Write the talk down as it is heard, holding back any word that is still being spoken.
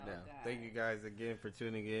Thank you guys again for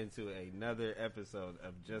tuning in to another episode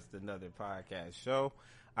of Just Another Podcast Show.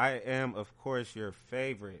 I am, of course, your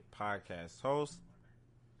favorite podcast host,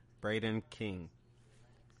 Braden King.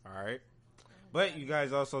 All right. But you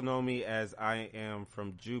guys also know me as I am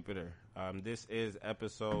from Jupiter. This is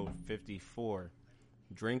episode 54,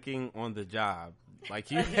 Drinking on the Job.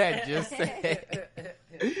 Like you had just said,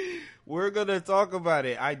 we're going to talk about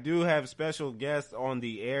it. I do have special guests on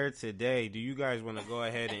the air today. Do you guys want to go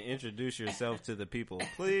ahead and introduce yourself to the people,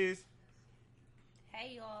 please?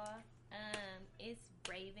 Hey, y'all. It's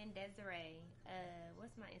Raven Desiree.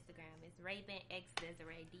 What's my Instagram? It's Raven X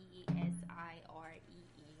Desiree, Desiree.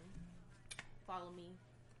 Follow me.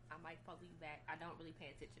 I might follow you back. I don't really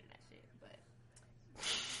pay attention to that shit, but.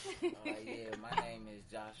 Yeah, my name is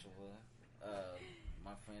Joshua.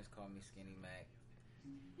 My friends call me Skinny Mac.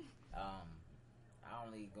 I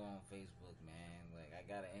only go on Facebook, man. Like, I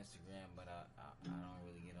got an Instagram, but I don't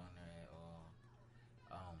really get on there at all.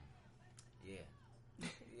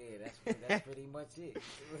 That's pretty much it.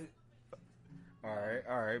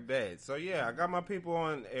 All right, bet. So yeah, I got my people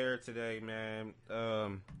on air today, man.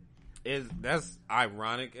 That's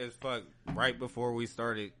ironic as fuck. Right before we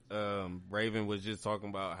started, Raven was just talking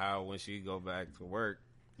about how when she go back to work,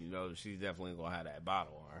 you know, she's definitely gonna have that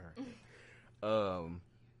bottle on her.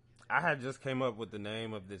 I had just came up with the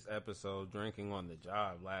name of this episode, Drinking on the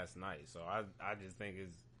Job, last night. So I just think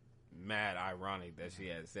it's mad ironic that she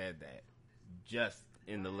had said that just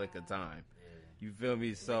in the lick of time. You feel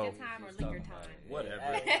me? So liquor time or liquor time? Whatever.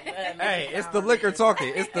 Hey, it's the liquor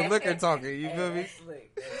talking. It's the liquor talking. You feel me?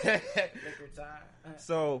 Liquor time.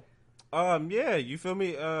 So, yeah, you feel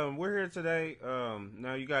me? We're here today.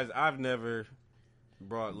 Now, you guys, I've never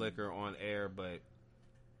brought liquor on air, but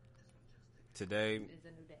today, It's a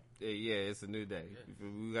new day. yeah, it's a new day.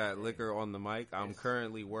 We got liquor on the mic. I'm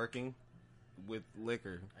currently working with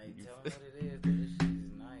liquor. Hey, tell them what it is. This shit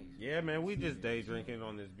is nice. Yeah, man, we just day drinking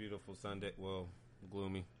on this beautiful Sunday. Well,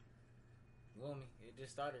 gloomy. Gloomy. It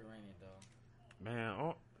just started raining, though. Man,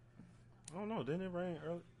 I don't know. Didn't it rain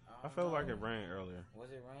earlier? I felt like it rained earlier. Was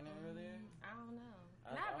it raining earlier? I don't know.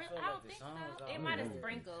 I Not really. felt I like don't the think sun was so. out It might have earlier.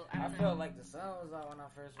 sprinkled. I I don't felt know. like the sun was out when I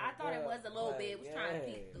first woke I thought it up, was a little but bit. It was trying to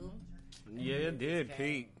peek through. Yeah, it did just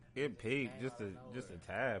peak. came- It peaked came just out of a nowhere.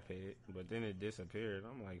 tad bit, but then it disappeared.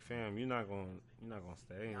 I'm like, fam, you're not gonna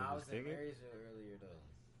stay and I just was in stick it. Marysville earlier, though.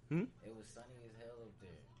 Hmm? It was sunny as hell up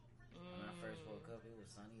there. When I first woke up, it was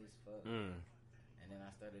sunny as fuck. And then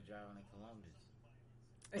I started driving to Columbus.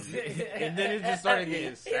 And then it just started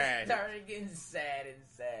getting sad. It started getting sad and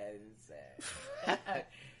sad and sad.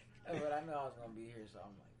 But I know I was going to be here, so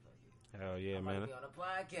I'm like, fuck it. Hell yeah, I'm man. about to be on a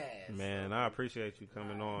podcast. Man, so. I appreciate you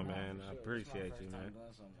coming on, Nah, man. for I sure. appreciate This you, is my man. first time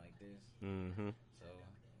doing something like this. Mm-hmm. So,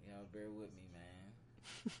 y'all bear with me,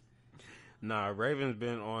 man. Nah, Raven's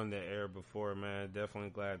been on the air before, man. Definitely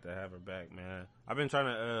glad to have her back, man. I've been trying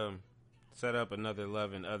to set up another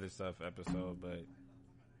Love and Other Stuff episode, but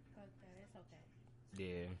Fuck that. It's okay.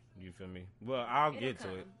 yeah, you feel me? Well, I'll It'll get to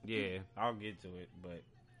come. it. Yeah, I'll get to it. But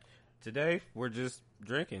today, we're just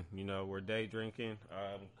drinking. You know, we're day drinking.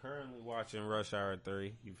 Currently watching Rush Hour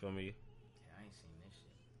 3. You feel me? Yeah, I ain't seen this shit.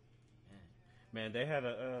 Man, they had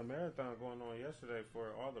a marathon going on yesterday for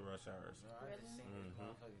all the Rush Hours. No, I just seen this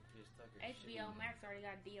motherfucking Chris Tucker HBO shit. Max already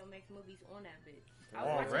got DMX movies on that bitch.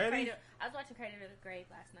 Already? I was watching Crater of the Grave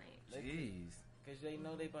last night. Jeez. Because they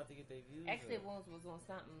know they about to get their views Exit up. Wounds was on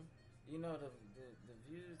something. You know, the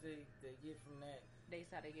views they get from that. They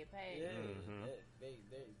saw they get paid. Yeah, Mhm. they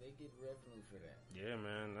get revenue for that. Yeah,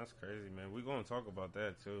 man, that's crazy, man. We're going to talk about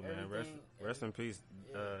that, too, man. Rest in peace,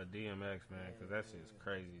 DMX, man, because that shit's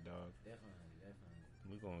crazy, dog. Definitely.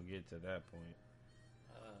 We're going to get to that point.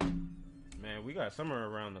 Man, we got summer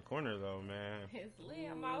around the corner, though, man. It's lit.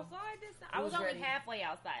 I'm outside this time. I Who's was only ready? halfway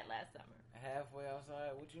outside last summer. Halfway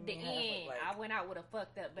outside? What you The mean halfway? end. I went out with a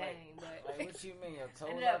fucked up bang, but like what you mean? Your toes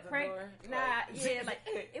ended out up the prank. door? Nah, yeah, like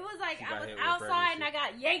it was like She I got was hit with outside and pregnancy. I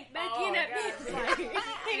got yanked back in that bitch. Like,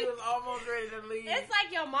 He was almost ready to leave. it's like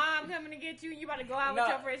your mom coming to get you and you about to go out with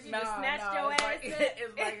your friends. She just snatched your it's ass. Like,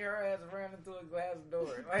 it's like her ass ran into a glass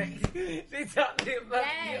door. Like she talked to him about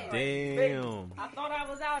Yes. Damn. I thought I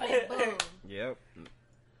was out and boom. Yep.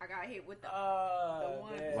 I got hit with the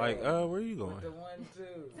one. Like, where you going? With the 1,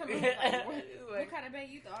 2. like, what kind of bang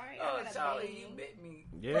you thought? Alright, Oh, I got a Charlie, bang. you bit me.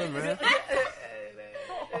 Yeah, man.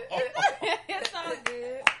 It's all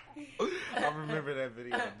good. I remember that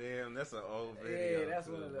video. Damn, that's an old video. Yeah, that's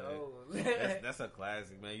too, one of the man. old. That's a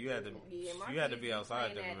classic, man. You had to my you had to kids be be outside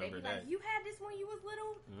to playing remember They be that. like, you had this when you was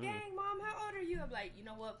little? Mm. Dang, mom, how old are you? I'm like, you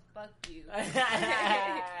know what? Fuck you.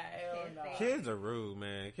 Hell no. Kids are rude,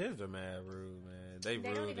 man. Kids are mad rude, man. They They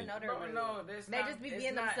don't rude. even know they're Bro, rude. no, that's They not, just be it's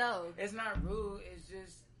being not- themselves. It's not rude. It's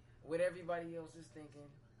just what everybody else is thinking.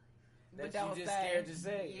 But That don't you just say. scared to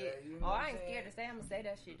say. Yeah. Like, you know Oh, what I I'm ain't saying? scared to say. I'm gonna say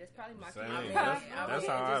that shit. That's probably my Same. kid. I mean, That's- it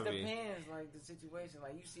how I just be. depends, like the situation.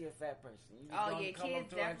 Like you see a fat person, you just Oh, don't yeah, come kids up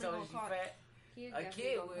to her and tell her definitely she's gonna fat. Kids A definitely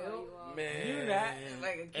kid gonna call will. you out. Man, You not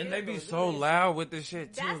like a kid. and they be don't so do that loud with this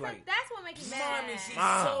shit too. That's Like, that's what makes me mad. Mommy, she's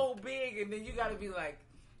Mom. so big, and then you gotta be like,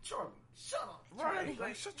 Charlie, shut up. right? Charlie.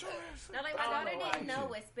 Like, shut your ass up. No, like my I don't daughter know why didn't know you-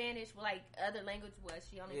 what Spanish, like other language was.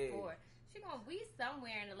 She only Yeah. 4. She gonna be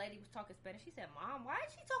somewhere, and the lady was talking Spanish. She said, "Mom, why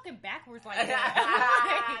is she talking backwards like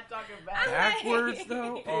that?" Talking I'm back. Backwards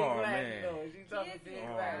though. Big Oh Latin, man. though. She talking Kids big is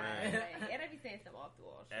Oh, Latin. man. yeah, they be saying some off the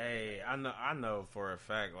wall shit. Hey, I know for a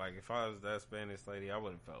fact. Like, if I was that Spanish lady, I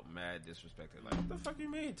would have felt mad disrespected. Like, what the fuck you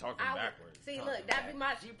mean talking I would- backwards? See, Talking look, that'd be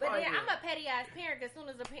my. backwards. She But probably then I'm did. a petty ass parent. As soon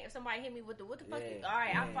as somebody hit me with the what the fuck? Yeah, All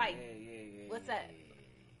right, I'm yeah, fighting. yeah, What's yeah,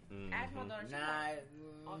 that? Mhm. Ask my daughter. She Nah, like,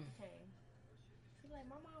 off the chain. She's like,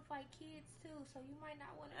 my mom fight kids too, so you might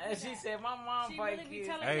not want to. and she said, "My mom She fight really be kids."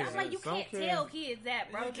 telling Hey, me. I'm like, you some can't kids- tell kids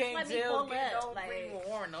that, bro. You Just can't let me tell. pull up. Don't Like,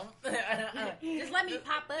 warn them. just let me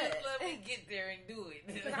pop up. Just let me get there and do it.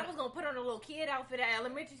 Because I was gonna put on a little kid outfit at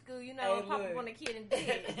elementary school, you know, Hey, and pop look. up on the kid and did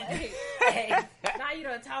it. Like, Hey. now you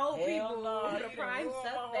done told Hell people no, who you the done prime ruined my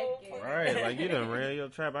suspect whole is. plan. Right, like you done ran your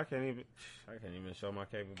trap. I can't even show my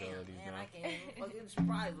capabilities Man, now. I can't even fucking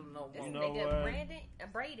surprise them no This more. You know nigga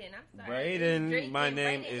what? Braden, I'm sorry. Braden, is drinking. my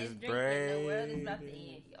name Braden is drinking. The world is about to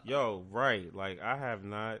end, y'all. Yo, right. Like, I have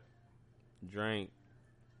not drank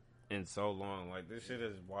in so long. Like, this shit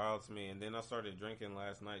is wild to me. And then I started drinking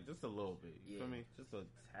last night, just a little bit. You feel Yeah. me? Just a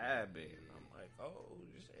tad bit. And I'm like, oh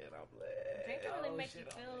shit, I'm lit. Drinking really Oh, make you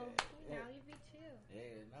shit, I'm feel, lit. you know, you be chill. Yeah,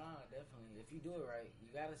 nah, definitely. If you do it right, you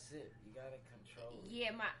gotta sip. You gotta control it.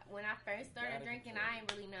 Yeah, when I first started Gotta drinking, control I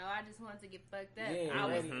ain't really know. I just wanted to get fucked up. Yeah, I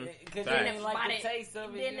was. Mhm. because Facts. you ain't like By the the- taste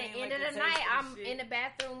of it. Then you the ain't end like of the taste night, of I'm shit. in the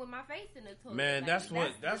bathroom with my face in the toilet. Man, Like,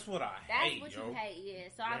 that's what I That's hate, what yo. you hate, yeah.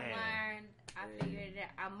 So Man. I've learned. I Yeah. figured it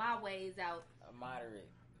out. My ways out. Moderate.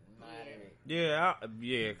 Yeah,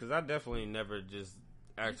 because I definitely never just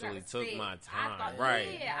actually gotta took sit. my I time. thought-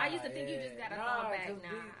 right. Yeah, I used to think you just gotta fall back. 'cause Nah,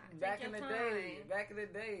 back take in the your day,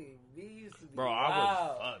 time. V used to be Bro, wild.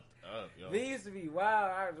 I was fucked up, yo. V used to be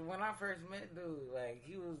wild. When I first met dude, like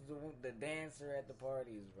he was the dancer at the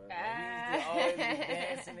parties, bro. Like, he used to always be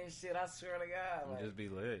dancing and shit. I swear to God. Like, Just be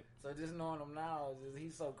lit. so just knowing him now, is just,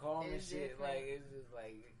 he's so calm and It's shit. different. Like it's just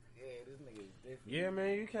like, yeah, this nigga is different. Yeah,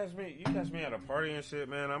 man, you catch me at a party and shit,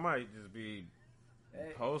 man. I might just be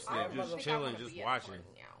Hey, posted, I just mother- chilling, just watching.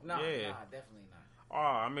 Nah, Yeah. nah, definitely not. Oh,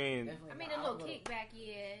 I mean, Definitely I mean, not. a little I'm kickback,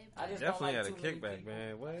 yeah. I just Definitely don't had like a too many kickback, people.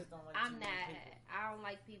 man. What? I just don't like I'm too not. many people. I don't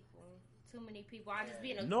like people. Too many people. I just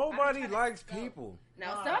be in a. nobody I be trying to likes go. people. No,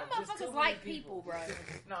 Nah, some just too motherfuckers many like people, bro.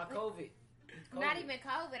 Nah, COVID. Not even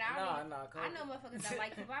COVID. I don't. Nah, I COVID. know motherfuckers that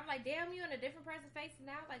like people. I'm like, damn, you in a different person's face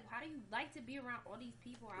now. Like, how do you like to be around all these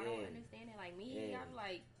people? I don't Yeah. understand it. Like me, Yeah. I'm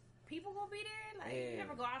like, people gonna be there. Like, Yeah. you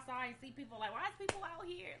never go outside and see people. Like, why is people out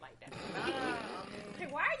here like that? Nah, I mean,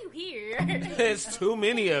 Like, why are you here? There's too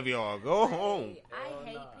many of y'all. Go home. I Hell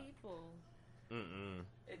hate nah. people. Mm-mm.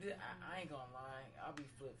 I ain't gonna lie. I'll be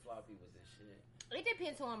flip floppy with this shit. It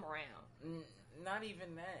depends who I'm around. Not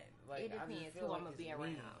even that. Like It I just depends feel who like I'm gonna it's be me.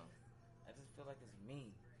 around. I just feel like it's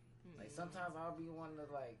me. Like sometimes I'll be wanting to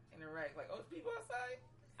like interact. Like, oh, it's people outside.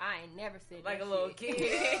 I ain't never said Like that a little shit.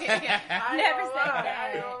 kid. I I never ain't said gonna lie. I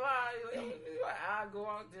that. ain't gonna lie. Like, I'll go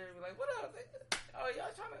out there and be like, what up? Oh, y'all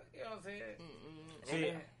trying to, you know what I'm saying? See, And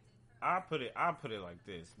then- I put it like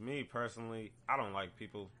this. Me personally, I don't like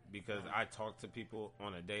people because I talk to people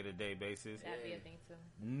on a day-to-day basis, That'd be a thing too.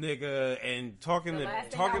 nigga, and talking The to last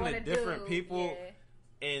thing I talking to wanna different do, people.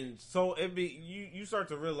 yeah. And so it be you start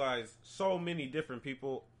to realize so many different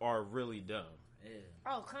people are really dumb. yeah.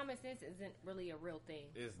 Oh, common sense isn't really a real thing.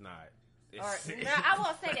 It's not. Or, It's, no, I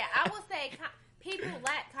won't say that. I will say people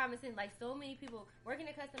lack common sense. Like, so many people working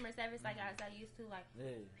in customer service, like I used to, like, Yeah.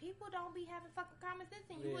 people don't be having fucking common sense,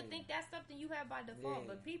 and you would Yeah. think that's something you have by default, Yeah.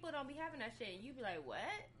 but people don't be having that shit, and you be like, what?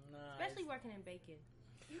 Nah, Especially working in bacon.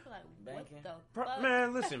 You be like, what Bacon? the fuck?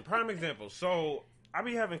 Man, listen, prime example. So I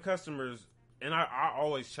be having customers, and I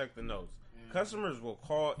always check the notes. Customers will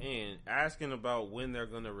call in asking about when they're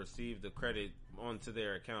going to receive the credit onto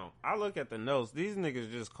their account. I look at the notes. These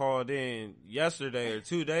niggas just called in yesterday or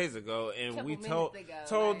 2 days ago, and Couple we minutes told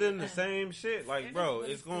ago, them like- the same shit. Like, They're bro, just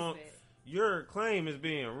really it's going. stupid. Your claim is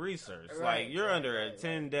being researched. Right, like, you're right, under right, a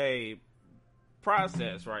 10-day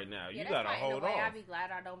process right now. Yeah, You gotta that's hold I off. be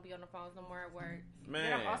glad I don't be on the phones no more at work. Man.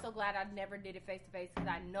 And I'm also glad I never did it face to face because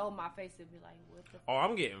I know my face would be like, what the Oh,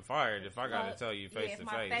 I'm getting fired if I gotta tell you face to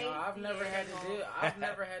face. No, I've never had to deal. I've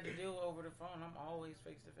never had to deal over the phone. I'm always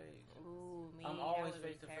face to face. Ooh, me. I'm always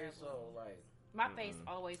face to face. So like, my face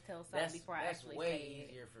always tells something before I actually say it. That's way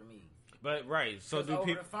easier for me. But right, so do over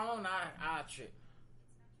people? the phone, I trip.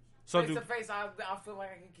 So face to face, I feel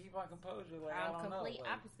like I can keep my composure. Like, I'm I don't complete know.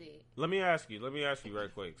 Like, opposite. Let me ask you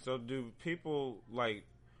right quick. So do people like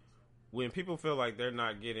when people feel like they're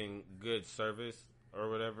not getting good service or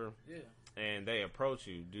whatever? Yeah. And they approach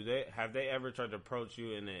you. Have they ever tried to approach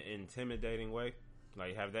you in an intimidating way?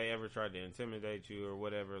 Like, have they ever tried to intimidate you or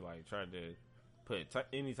whatever? Like, tried to put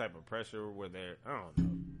any type of pressure where they're, I don't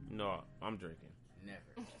know. No, I'm drinking.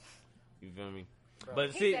 Never. You feel me? Bro.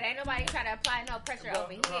 But He see, said ain't nobody trying to apply no pressure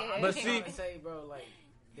over here. I'm But just see- trying to say, bro, like,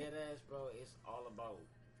 dead ass, bro, it's all about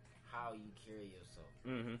how you carry yourself.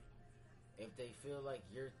 mm-hmm. If they feel like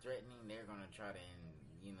you're threatening, they're gonna try to,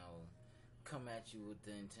 come at you with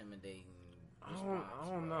the intimidating response. I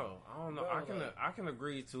don't know. Bro, I can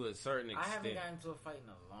agree to a certain I extent. haven't gotten into a fight in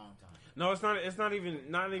a long time. No, it's not. It's not even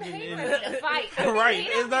He in. ready to fight. Right, He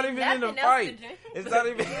it's don't not need even in the nothing else fight. to do. It's not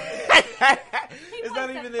even. It's not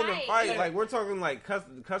wants to even in the fight. fight. Like, we're talking like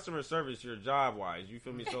customer service, your job wise. You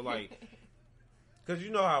feel me? So like, because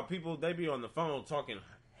you know how people they be on the phone talking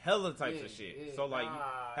hella types of shit. Yeah, So like,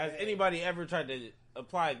 has anybody ever tried to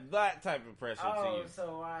apply that type of pressure to you?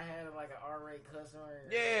 So I had like an R-rate customer.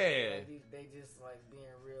 Yeah. Like, they just like being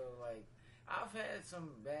real. Like, I've had some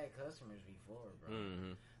bad customers before, bro.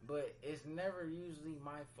 Mm-hmm. But it's never usually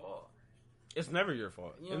my fault. It's never your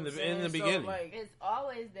fault You know in what I'm the saying? beginning. So, like, It's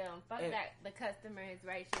always them. Fuck It- that. The customer is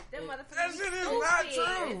racist. Them motherfuckers. That be shit is stupid. not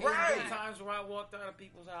true, It's right. been times where I walked out of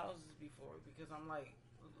people's houses before because I'm like,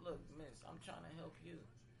 look, miss, I'm trying to help you.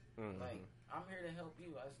 Mm-hmm. Like, I'm here to help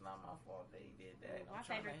you. It's not my fault that he did that. My I'm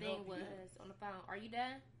trying favorite to thing help was you. on the phone. Are you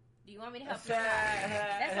done? Do you want me to help you?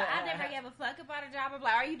 That's why I never gave a fuck about a job. I'm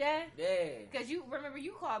like, are you done? Yeah. Because you remember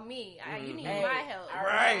you called me. You need Hey, my help.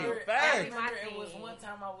 Right, remember, facts. it was one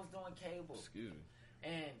time I was doing cable. Excuse me.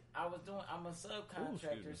 And I'm a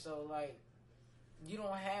subcontractor, me. so like, you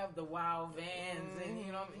don't have the wild vans, and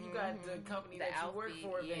you got the company The that you work outfit,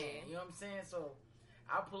 for yeah. van. You know what I'm saying? So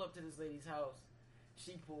I pull up to this lady's house.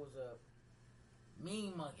 She pulls up,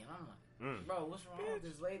 mean mugging. I'm like, bro, what's wrong with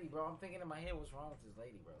this lady, bro? I'm thinking in my head, what's wrong with this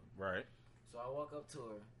lady, bro? Right. So I walk up to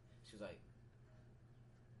her. She's like,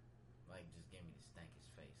 just give me the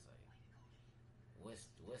stankiest face. Like,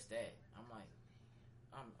 what's that? I'm like,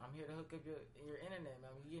 I'm here to hook up your internet,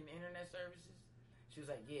 man. You getting internet services? She was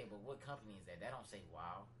like, yeah, but what company is that? That don't say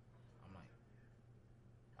wow. I'm like,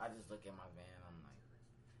 I just look at my van. I'm like,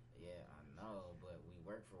 yeah, I know, but we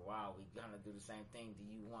work for WoW. We gonna do the same thing. Do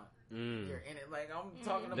you want your internet? Like, I'm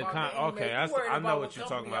talking The about okay, You worried I know about what you're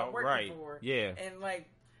talking company I'm about. working Right. for. Yeah. And like,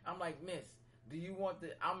 I'm like, miss, do you want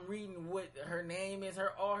I'm reading what her name is,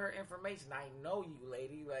 all her information. I know you,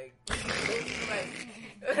 lady. Like,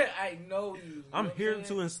 I know you. I'm here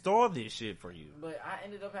to install this shit for you. But I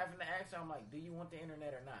ended up having to ask her, I'm like, do you want the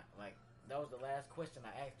internet or not? Like, that was the last question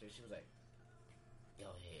I asked her. She was like, go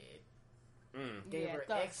ahead. Gave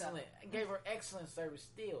her excellent service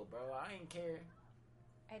still, bro. I ain't care.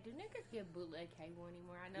 Hey, do niggas get bootleg cable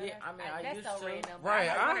anymore? I know Yeah, that's, I mean, I that's used so to. random. but Right.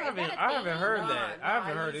 was I wondering, is that a haven't thing? heard Nah, that. nah, I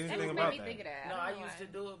haven't I heard used to. anything That just about made me think of that. that. No, I I don't know used to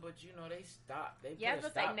why. do it, but they stopped. They Yeah, I put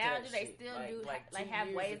was a gonna say stop to now that do they shit, still do like 2 have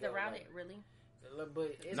years ways ago, around like, it? Really? But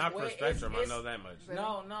it's Not for Spectrum. I it's- know that much. Really?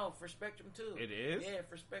 No, for Spectrum 2. It is? Yeah,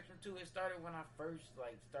 for Spectrum 2. It started when I first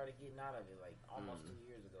started getting out of it, almost 2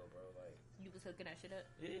 years ago, bro. You was hooking that shit up?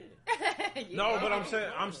 Yeah. No, but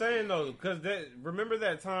I'm saying though, because remember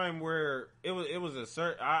that time where it was a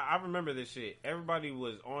certain. I remember this shit. Everybody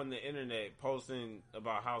was on the internet posting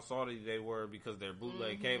about how salty they were because their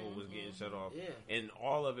bootleg cable was getting shut off, Yeah. and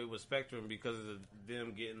all of it was Spectrum because of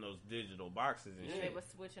them getting those digital boxes and Yeah, shit. they was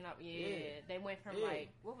switching up. Yeah. They went from Yeah.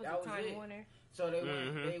 what was That it, was Time it. Warner? So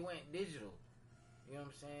they went digital. You know what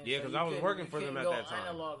I'm saying? Yeah, So 'cause you I was couldn't- working you for them couldn't at go that time.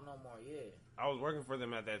 Analog no more. Yeah. I was working for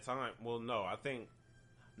them at that time. Well, no, I think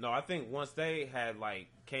once they had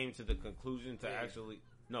came to the conclusion to actually.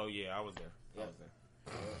 No, yeah, I was there. Yeah. I was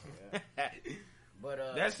there. But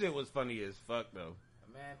That shit was funny as fuck though.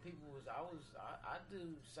 man, I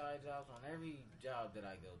do side jobs on every job that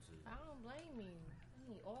I go to. I don't blame you. I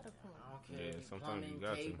need all the I points. don't care. Yeah, if it's sometimes you plumbing,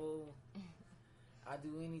 got to. cable. I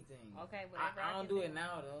do anything. Okay, whatever I don't can do it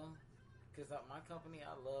now though, cause my company,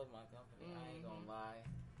 I love my company. I ain't gonna lie.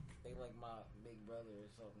 They like my big brother or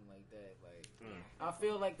something like that. Like I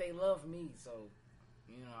feel like they love me, so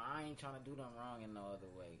You know, I ain't trying to do them wrong in no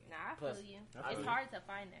other way. Nah, I Plus, feel you. I feel It's you. hard to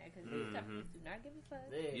find that because these companies do not give a fuck.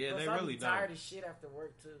 Yeah, plus they I really be tired don't. of shit after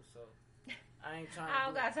work too, so I ain't trying. I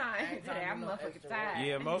don't got time ain't for trying that. to I'm do no motherfucking extra work. tired.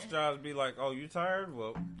 Yeah, most jobs be like, "Oh, you tired?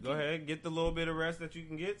 Well, go ahead, get the little bit of rest that you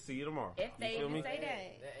can get. See you tomorrow." If they you feel me? even say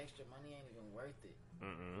that. That extra money ain't even worth it.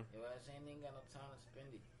 Mm-mm. You know what I'm saying? They ain't got no time to spend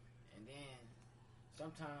it. And then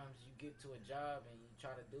sometimes you get to a job and you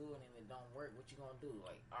try to do it and it don't work. What you gonna do?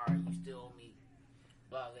 Like, all right, you still owe me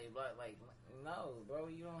blah, blah, blah. Like, no, bro,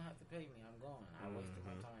 you don't have to pay me. I'm going. I wasted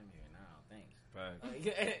my time here. Now, thanks. Facts.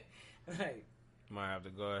 Like, Might have to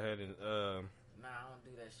go ahead and nah, I don't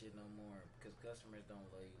do that shit no more because customers don't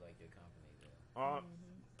love you like your company do. Oh,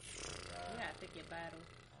 You gotta pick your battle.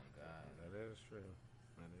 Oh, God. that is true.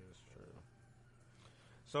 That is true.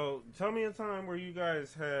 So, tell me a time where you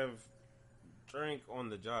guys have drank on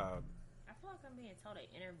the job. I feel like I'm being told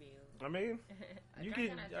an interview. I mean, A you drink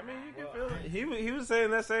can. on a I mean, you can Well, feel it. He was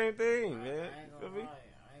saying that same thing, I man. ain't Feel gonna me? lie.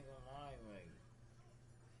 I ain't gonna lie. Like,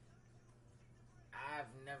 I've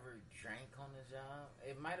never drank on the job.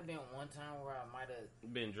 It might have been one time where I might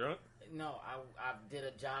have. Been drunk? No, I did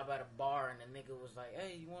a job at a bar and the nigga was like,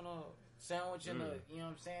 "Hey, you want a sandwich and a, you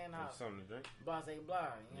know what I'm saying? Have something to drink? Blah, say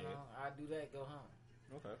blah. You Yeah. know, I do that. Go home.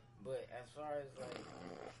 Okay. But as far as like,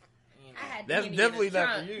 you know, I had That's Henny in definitely the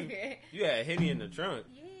not for trunk. you. You had Henny in the trunk.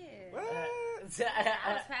 Yeah. What?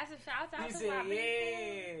 I was passing shouts out he to said, my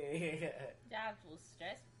 "Yeah." jobs was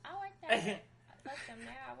stressful. I worked at fuck them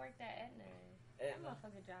now. I worked at Aetna. That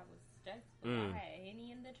motherfucking job was stressful. I had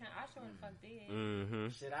Henny in the trunk. I sure the fuck did. Mm-hmm.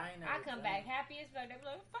 Shit, I ain't. I never come drank. back happy as fuck. They be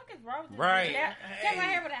like, "What the fuck is wrong with this Right. bitch?" Now, Come right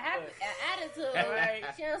here with a happy attitude. Right.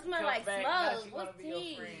 She don't smell Come like back, now smoke. she What's wanna be your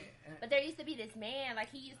tea? friend. But there used to be this man, like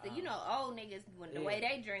he used to, you know, old niggas when the way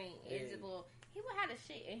they drink is Yeah. well, he would have the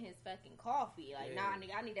shit in his fucking coffee. Like, Yeah. nah,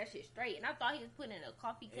 nigga, I need that shit straight. And I thought he was putting it in a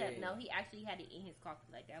coffee cup. Yeah. No, he actually had it in his coffee.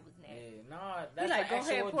 Like that was nasty. Yeah, no, that's like, an "Go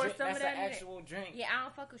ahead, actual pour drink. some of That's that an in it." actual drink. Yeah, I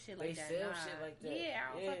don't fuck with shit like They that. sell nah. shit like that. Yeah,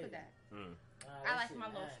 I don't fuck Yeah. with that. Mm. I like my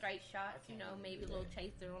little straight shots, you know, can't maybe a do little that.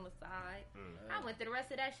 chaser on the side. Mm. I went through the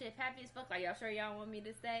rest of that shit happy as fuck. Like, y'all sure y'all want me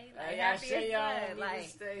to stay? Like, Hey, I happy sure as y'all fuck. want me Like, to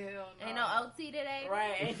stay. Hell no. ain't no OT today.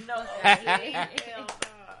 Right, ain't no Yeah. Hell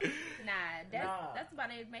no. Nah, Nah. that's about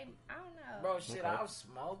it. Maybe I don't know. Bro, shit, Okay. I've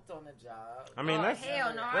smoked on the job. I mean, Oh, that's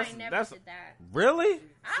hell no, I that's- ain't never that's- did that. really.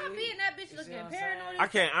 I don't be in that bitch You see looking what I'm paranoid. saying? I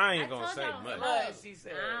can't. I ain't I gonna told say y'all much. look, What she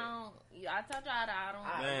said. I don't. Yeah, I told y'all that I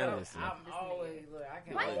don't. Man, look, listen. I'm This always look. I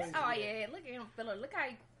can Why? always Oh do yeah, look at him feeling. Look how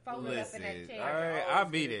he folded up in that Listen, chair. all right, that. I'll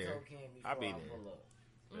be Always get there. cocaine before I'll be I there. pull up.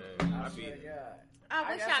 Yeah, I I'll be swear to there. God. I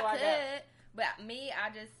wish that's I why I could, but me,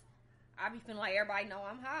 I be feeling like everybody know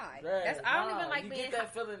I'm high. Right, That's I don't nah, even like you being get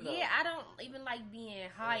that feeling, though. Yeah, I don't even like being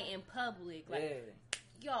high in public. Like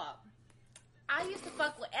y'all, I used to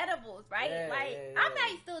fuck with edibles, right? Yeah, like yeah, I yeah.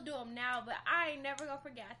 may still do them now, but I ain't never gonna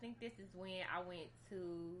forget. I think this is when I went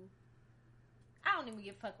to. I don't even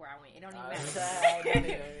give a fuck where I went. It don't even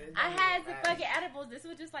matter. I had some fucking edibles. This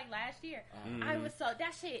was just like last year. Mm. I was so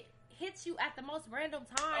that shit hits you at the most random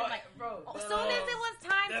time. Like bro, as soon as it was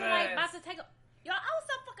time to that like ass. about to take off, y'all, I was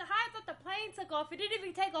so fucking high. I thought the plane took off. It didn't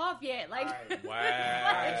even take off yet. Like, Alright. Wow.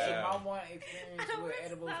 Actually, my one experience I with was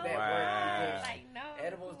edibles so that Wow. work high. because Like, no,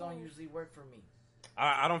 edibles don't usually work for me.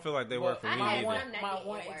 I don't feel like they work for But me I my had either. one, some that my didn't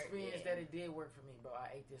one work, experience yeah. that it did work for me, bro.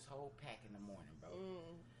 I ate this whole pack in the morning, bro.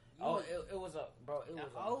 Oh, It was a bro. It A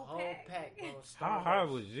was a whole whole pack, bro. How Starburst. high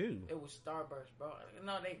was you? It was Starburst, bro.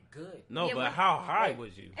 No, they good. No, Yeah, but but- how high like-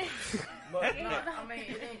 was you? But no, I mean, it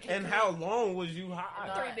didn't kick And in. how long was you No,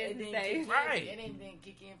 high? 3 it business didn't days. kick in. Right. It didn't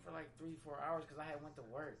kick in for like 3-4 hours because I had went to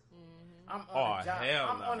work. Mhm. I'm on Oh, a job. hell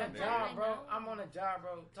I'm no, on a nigga. job, bro. I know. I'm on a job,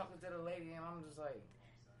 bro. Talking to the lady, and I'm just like,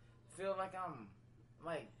 feel like I'm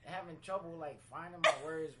like having trouble like finding my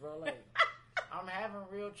words, bro. Like I'm having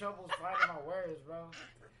real trouble finding my words, bro.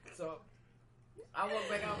 So I walk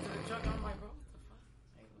back out to the truck. I'm like, bro,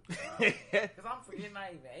 what the fuck? Because I'm forgetting I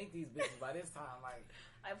even ate these bitches by this time. Like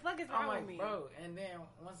Like, fuck is I'm wrong like, with me? bro. And then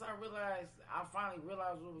once I finally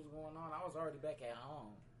realized what was going on. I was already back at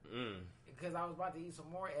home. Because I was about to eat some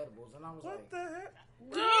more edibles, and I was What like, the heck?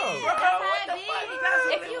 Yeah, No. that's Bro, how what it the be. fuck? That's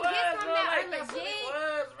what If it you was, get some bro. that Like, are that's what it legit, was,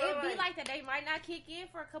 bro. it'd be Like- like that. They might not kick in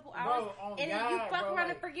for a couple Bro, hours, on and then you God, fuck bro, around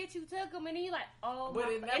like- and forget you took them, and then you like, oh, But my,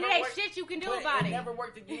 it and never it ain't worked- shit you can do But about it it. never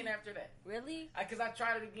worked again after that. Really? Because I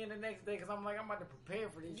tried it again the next day because I'm like, I'm about to prepare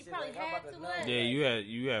for this You shit. probably like, I'm had about to too know. much. Yeah,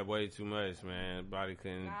 you had way too much, man. Body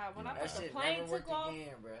couldn't. God, when I That put the shit plane never took worked off,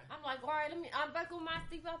 again, bro. I'm like, all right, let me unbuckle my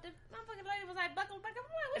seatbelt. The motherfucking lady was like, buckle back up. I'm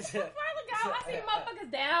like, what the fuck, further go? I see motherfuckers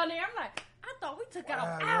down there. I'm like, I thought we took out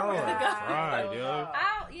Wow, hours no. ago. Right, Hell yo. nah.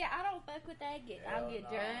 I don't fuck with that. I'll Hell get nah.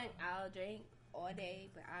 drunk. I'll drink all day,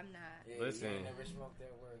 but I'm not. Yeah, Listen. you ain't never smoked that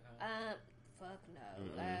word, huh? fuck no.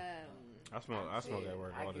 I smoke at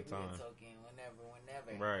work all the time.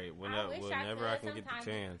 Whenever. Right, whenever I can get the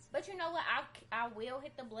chance. But you know what? I will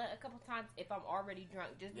hit the blunt a couple times if I'm already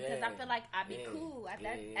drunk, just because I feel like I'd be cool if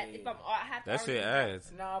I have to. That shit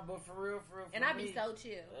adds. Nah, but for real. And I'd be so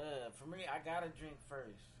chill. For me, I gotta drink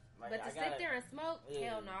first. Like, but to sit there and smoke,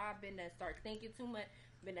 hell no. I've been to start thinking too much.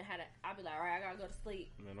 I'll be like, all right, I gotta go to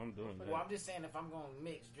sleep. Man, I'm doing that. Well, I'm just saying if I'm gonna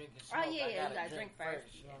mix drink and smoke, you gotta drink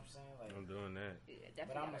first. You know what I'm saying? Like, I'm doing that. Yeah,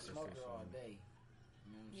 but I'm a smoker all day.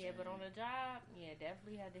 You know but on the job,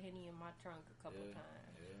 definitely had the Henny in my trunk a couple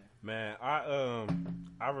times. Yeah. Man,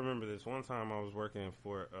 I remember this one time I was working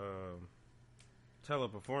for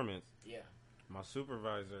Teleperformance. Yeah. My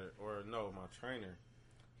supervisor, my trainer,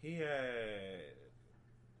 he had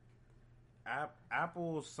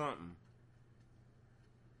Apple something.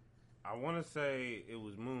 I want to say it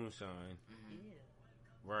was moonshine. Mm-hmm. Yeah.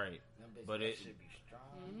 Right. But it should be strong.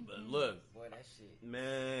 Mm-hmm. But look. Boy, that shit.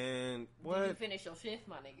 Man, what? Did you finish your shift,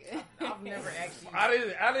 my nigga? I've never actually. I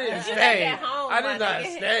didn't stay. I did not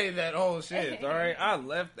stay that whole shift, alright? I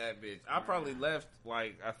left that bitch. I probably left,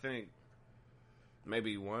 like, I think,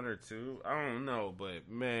 maybe 1 or 2. I don't know. But,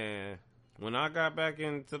 man, when I got back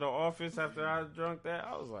into the office after I drunk that,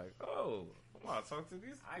 I was like, oh. I'm about to talk to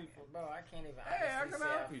these people. I can't even honestly say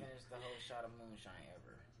I finished the whole shot of moonshine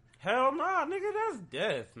ever. Hell nah, nigga, that's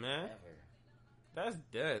death, man. Ever. That's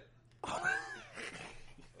death. What?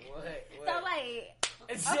 So, like,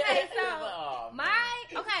 this is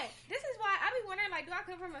why I be wondering, like, do I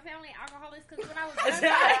come from a family of alcoholics? Because when I was younger,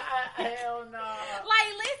 hell no.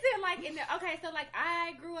 Like, listen, like, so, like,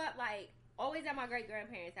 I grew up, like, always at my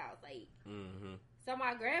great-grandparents' house, like, so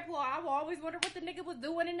my grandpa, I would always wonder what the nigga was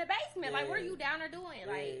doing in the basement. Like, what are you down there doing?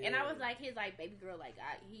 Like, and I was like, his like baby girl. Like,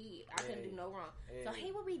 I couldn't do no wrong. So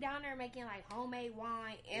he would be down there making like homemade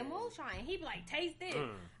wine and moonshine. He'd be like, taste this.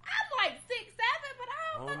 I'm like 6'7", but I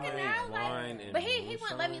don't fucking know. Like, but he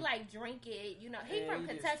wouldn't let me like drink it. You know, he from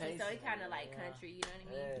Kentucky, so he kind of like country. You know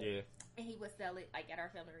what I mean? Yeah. And he would sell it like at our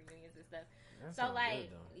family reunions and stuff. That so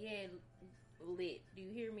like, lit. Do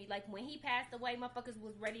you hear me? Like when he passed away, motherfuckers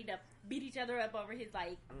was ready to beat each other up over his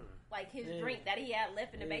like his drink that he had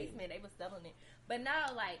left in the basement. They was selling it. But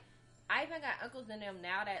no, like I even got uncles in them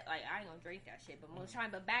now that like I ain't gonna drink that shit. But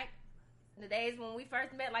moonshine. But back in the days when we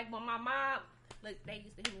first met, like when my mom, look, they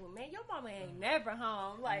used to hit me with, man, your mama ain't never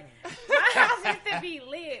home. Like my house used to be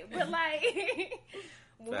lit, but like.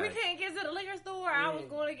 When we couldn't get to the liquor store, I was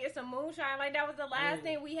going to get some moonshine. Like that was the last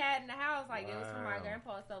thing we had in the house. Like it was from my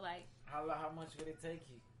grandpa. So like. How much would it take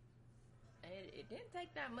you? It didn't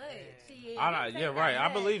take that much. Right.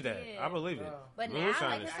 I believe that. Yeah. I believe it. But moonshine now,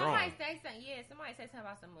 like, is strong. Somebody say something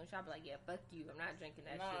about some moonshine, I'll be like, yeah, fuck you. I'm not drinking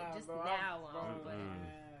that shit. Just now on.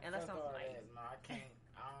 Unless I'm like, no, I can't.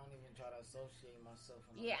 I don't even try to associate myself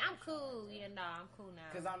with I'm cool. I'm cool now.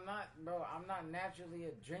 Because I'm not naturally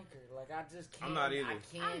a drinker. Like, I just can't. I'm not either. I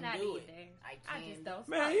can't do it. I just don't.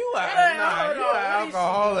 Man, you an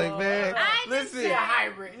alcoholic, man. Listen, a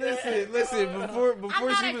hybrid. Listen.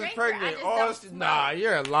 Before she was pregnant,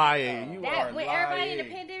 you're lying. You are when lying. Everybody in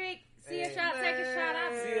the pandemic, see a shot, take a shot.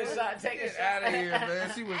 See a shot, take a shot. Out of here,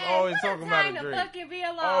 man. She was always talking about a drink.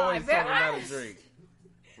 Always talking about a drink.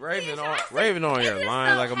 Raven on here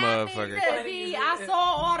lying like a motherfucker. I saw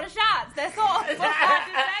all the shots. That's all.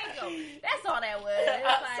 That's all that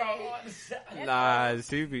was. Nah,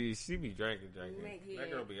 she be drinking. That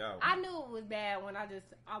girl be out. I knew it was bad when I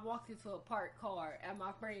walked into a parked car at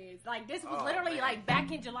my friend's. Like this was literally like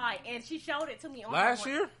back in July, and she showed it to me on last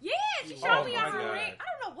year. Yeah, she showed me on her ring.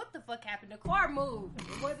 I don't know what the fuck happened. The car moved.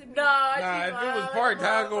 It wasn't me. Nah, if it was parked,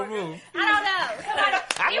 how's it gonna move? I don't know.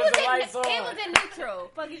 It was in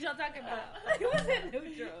neutral. Fuck is y'all talking about? It was in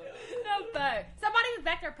neutral. No fuck. Somebody was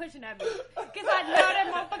back there pushing at me because I know that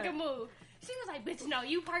motherfucker moved. She was like, "Bitch, no,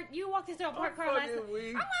 you walked into a parked car last time."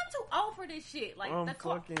 I'm too old for this shit. Like I'm the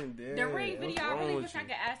car, fucking dead. the ring video. I really wish I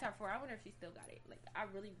could ask her for. I wonder if she still got it. Like I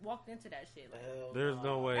really walked into that shit. Like there's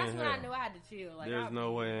no way. That's in when hell. I knew I had to chill. Like there's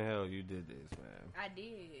no way in hell you did this, man. I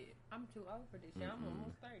did. I'm too old for this shit. I'm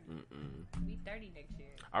almost 30. Be 30 next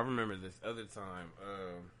year. I remember this other time.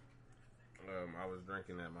 I was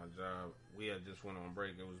drinking at my job. We had just went on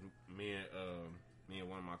break. It was me and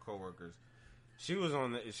one of my coworkers. She was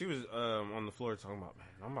on the floor talking about, man,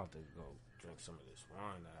 I'm about to go drink some of this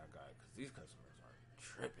wine that I got because these customers are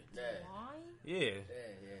tripping. Wine? Yeah.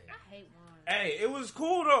 I hate wine. Hey, it was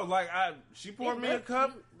cool though. Like she poured me a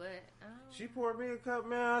cup. Cute, but she poured me a cup,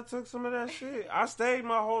 man. I took some of that shit. I stayed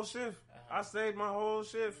my whole shift. I stayed my whole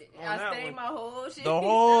shift on that one. My whole shift. The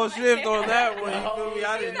whole shift on that one. You feel me?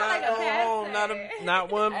 I did not go home.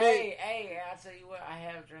 Not one bit. Hey, I'll tell you what. I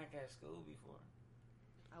have drank at school before.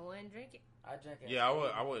 I wouldn't drink it. I drank. Yeah,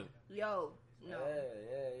 I would. Yo, no.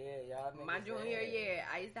 Yeah. Y'all My junior year,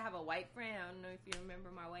 I used to have a white friend. I don't know if you remember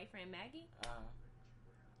my white friend Maggie.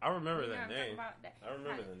 I remember You know that what I'm name. talking about? I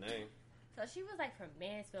remember the name. So she was like from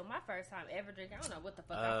Mansfield. My first time ever drinking. I don't know what the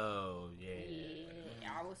fuck. Oh yeah.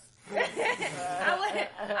 I was.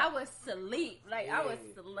 I was asleep. Like I was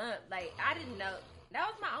slumped. Like I didn't know. That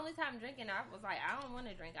was my only time drinking. I was like, I don't want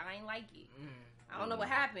to drink. I ain't like it. I don't know what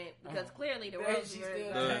happened because clearly the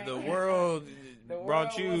world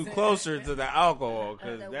brought you closer to the alcohol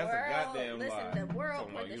because that's a goddamn lie. Listen, the world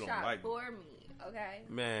put the shot for me. Okay,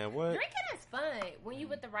 man, what? Drinking is fun when you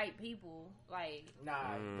with the right people. Like,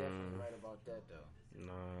 nah, you're definitely right about that though.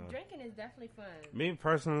 Nah. Drinking is definitely fun. Me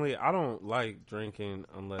personally, I don't like drinking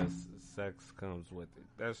unless sex comes with it.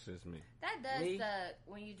 That's just me. That does suck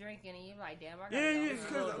when you drinking and you're like, damn, I gotta yeah,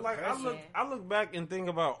 because like I look back and think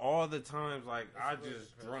about all the times like I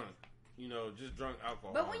just drunk. You know, just drunk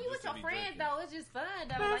alcohol. But when you with your friends, though, it's just fun,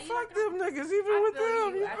 though. Man, like, fuck them niggas, even with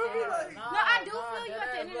them. You feel me? Like, I do feel you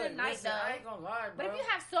at the end of the night, though. I ain't gonna lie, bro. But if you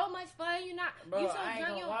have so much fun, you so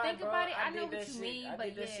drunk, you don't think about it. I know what you mean, but I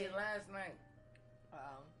did that shit last night.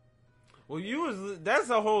 Well, that's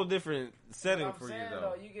a whole different setting for you,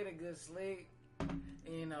 though. You get a good sleep.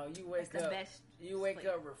 You know, you wake up. You wake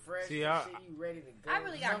up refreshed. See, you ready to go. I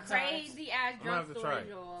really got crazy ass drunk stories.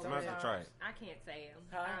 I'm gonna have to try it. I can't say them.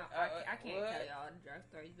 I can't tell y'all the drunk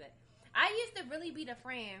stories, but I used to really be the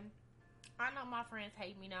friend. I know my friends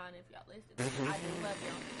hate me now, and if y'all listen, I do love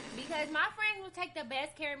y'all because my friends would take the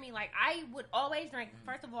best care of me. Like I would always drink.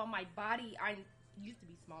 First of all, my body, I used to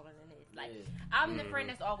be smaller than this. Like I'm the friend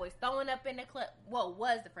that's always throwing up in the club. Well,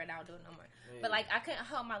 was the friend. I don't do it no more. But like I couldn't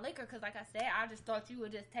hold my liquor because, like I said, I just thought you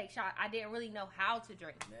would just take shots. I didn't really know how to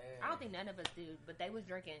drink. I don't think none of us did, but they was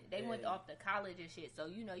drinking. They went off to college and shit. So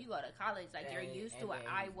you know, you go to college like you're used to it.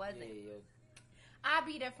 I wasn't. I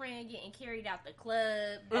be the friend getting carried out the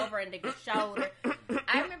club over a nigga's shoulder.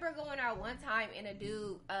 I remember going out one time and a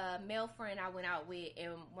dude, male friend I went out with,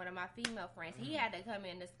 and one of my female friends, he had to come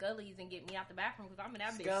in the Scully's and get me out the bathroom because I'm in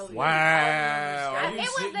that bitch. Wow. It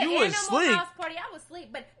was the Animal House party. I was asleep.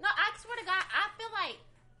 But no, I swear to God,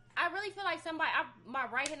 I really feel like somebody, my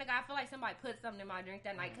right-handed guy, I feel like somebody put something in my drink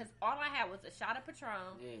that night because all I had was a shot of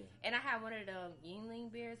Patron, and I had one of the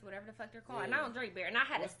Yuengling beers, whatever the fuck they're called, and I don't drink beer, and I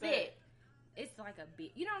had a sip. It's like a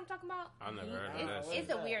bit. You know what I'm talking about? I never heard of that.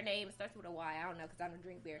 It's a weird name. It starts with a Y. I don't know because I don't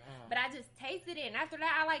drink beer. But I just tasted it, and after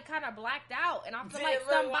that, I like kind of blacked out, and I feel like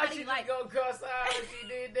somebody like go cross-eyed when she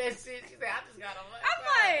did that shit. She said, "I just got a." I'm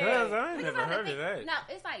like, I ain't never heard of that. No,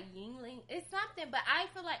 it's like Yuengling. It's something, but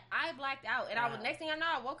I feel like I blacked out, and I was next thing I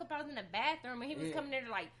know, I woke up. I was in the bathroom, and he was coming there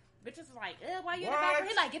to like. Bitches was like, why you in the bathroom?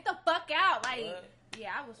 He's like, get the fuck out. Like,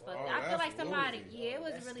 yeah, I was fucked. I feel like somebody, it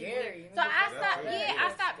was really scary. weird. So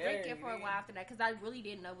I stopped drinking for a while after that because I really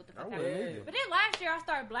didn't know what the fuck happened. But then last year I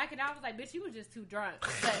started blacking out. I was like, bitch, you was just too drunk.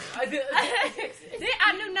 But I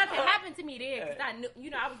knew nothing happened to me there because I knew,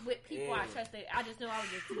 I was with people I trusted. I just knew I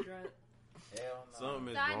was just too drunk. Hell no.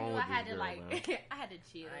 Something is So I wrong knew with I had this to girl, I had to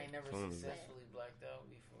chill. I ain't never successfully blacked out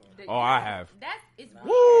before. Oh, I have. It's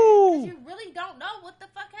Woo! weird. You really don't know what the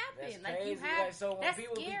fuck happened. That's crazy. You have. So when that's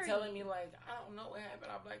people scary. be telling me like, I don't know what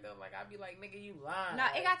happened, I blacked out. Like I be like, nigga, you lying. No,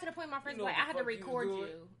 it got to the point my friends were like, I had to record you,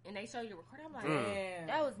 and they show you record. I'm like, man,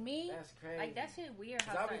 that was me. That's crazy. Like that shit weird.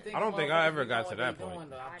 I don't think I ever got to that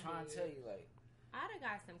point. I'm trying to tell you, like. I done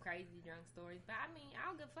got some crazy drunk stories, but I mean, I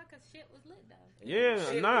don't give a fuck because shit was lit though.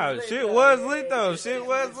 Yeah, shit was lit though. Shit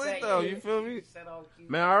was lit though. You feel me?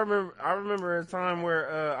 Man, I remember a time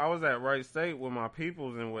where I was at Wright State with my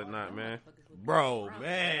peoples and whatnot, man. Bro,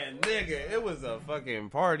 man, nigga, it was a fucking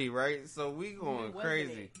party, right? So we going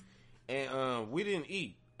crazy, and we didn't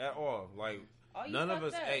eat at all. Like none of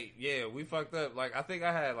us ate. Yeah, we fucked up. Like I think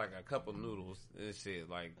I had like a couple noodles and shit.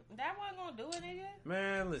 Like that wasn't gonna do it, nigga.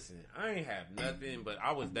 Man, listen, I ain't have nothing, but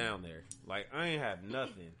I was down there. Like I ain't have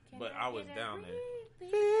nothing, but I was down there.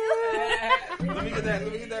 Let me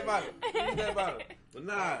get that bottle. But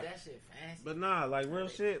nah, that shit fancy. But nah, like real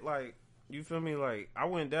shit. Like you feel me? Like I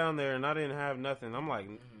went down there and I didn't have nothing. I'm like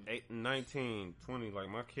 19, 20. Like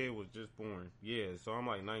my kid was just born. Yeah, so I'm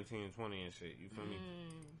like 19, 20 and shit. You feel me?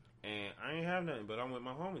 And I ain't have nothing, but I'm with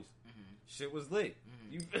my homies. Shit was lit.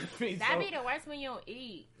 You feel me? That be the worst when you don't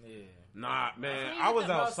eat. Yeah. Nah, man. I was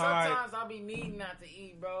outside. Sometimes I'll be needing not to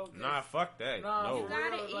eat, bro. Nah, fuck that. No. You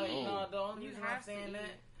gotta eat. No, the only reason I'm saying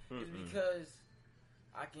that is because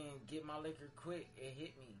I can get my liquor quick. It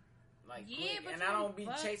hit me. like yeah, quick, and I don't be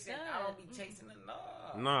chasing. I don't be chasing the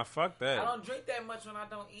Nah, fuck that. I don't drink that much when I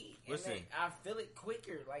don't eat. Listen, and I feel it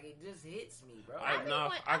quicker. Like it just hits me, bro. I get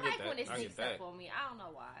like that. when it I sneaks get that. up on me. I don't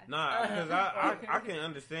know why. Nah, because I can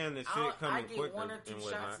understand this shit coming quicker. I get 1 or 2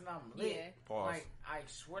 shots and I'm lit. Yeah. Pause. Like I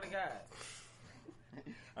swear to God.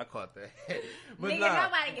 I caught that. But Nigga, nah.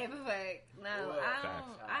 nobody give a fuck. No, Well, I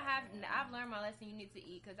facts. don't. I've learned my lesson. You need to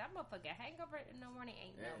eat because that motherfucking hangover in the morning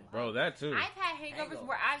ain't no. Bro, that too. I've had hangovers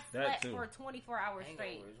where I've That slept too. for 24 hours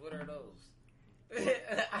straight. Hangovers, what are those?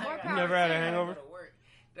 You never had a hangover?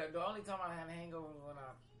 The only time I had a hangover was when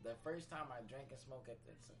the first time I drank and smoked at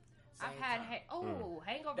the same I've had time.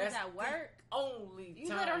 hangovers That's at work. Only You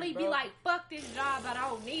time, literally bro. be like, "Fuck this job, I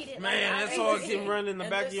don't need it." Man, like, that's all getting run in the And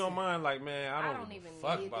back of listen, your mind. Like, man, I I don't don't give a even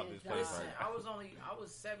fuck need about this this place Listen, right I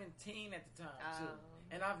was 17 at the time too, Oh.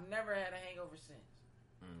 and I've never had a hangover since.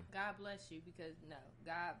 God bless you because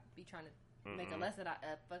God be trying to make a lesson out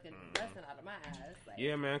of my ass. Like,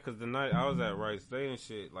 Yeah, man, because the night I was at Wright State and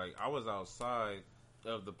shit, like, I was outside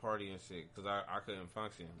of the party and shit because I couldn't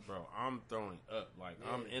function. Bro, I'm throwing up. Like,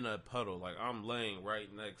 I'm in a puddle. Like, I'm laying right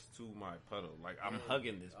next to my puddle. Like, I'm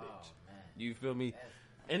hugging this bitch. Oh, man. You feel me?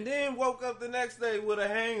 And then woke up the next day with a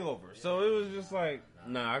hangover. So it was just like,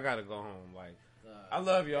 nah, I gotta go home. Like, I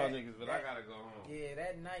love y'all niggas, but I gotta go home. Yeah,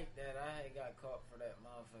 that night that I had got caught for that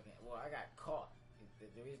motherfucking... Well, I got caught.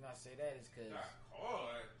 The reason I say that is because...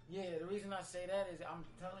 Yeah, the reason I say that is I'm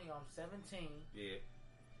telling you, I'm 17. Yeah.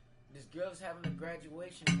 This girl's having a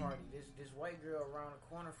graduation party. This white girl around the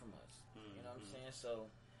corner from us. You know what I'm saying? So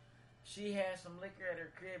she has some liquor at her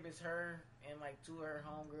crib. It's her and like 2 of her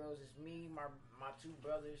homegirls. It's me, my 2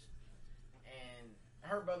 brothers, and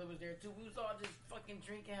her brother was there too. We was all just fucking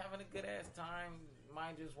drinking, having a good ass time.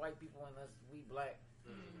 Mind just white people and us, we black.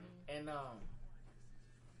 And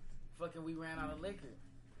fucking we ran out of liquor.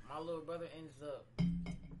 My little brother ends up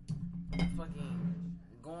fucking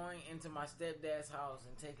going into my stepdad's house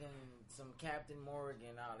and taking some Captain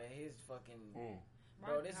Morgan out of his fucking...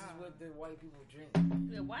 Bro, this is what the white people drink.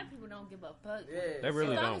 The white people don't give a fuck. Yeah, They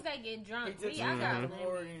really as long don't. as they get drunk, He took I got Captain limits.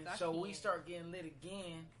 Morgan, I so we can't. start getting lit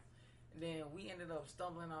again. Then we ended up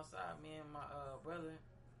stumbling outside, me and my brother,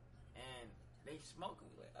 and they smoking.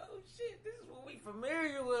 We like, oh shit, this is what we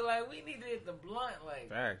familiar with. Like, we need to hit the blunt. Like,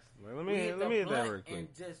 Facts. Like, let we me hit hit the that blunt real quick. and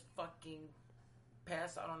just fucking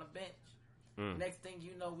pass out on the bench. Next thing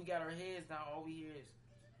you know, we got our heads down. All we hear is,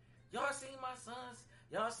 y'all seen my sons?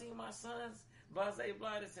 Y'all seen my sons? Blah,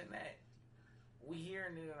 blah, this and that. We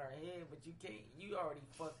hearing it in our head, but you can't. You already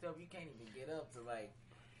fucked up. You can't even get up to like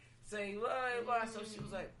say blah, blah. So she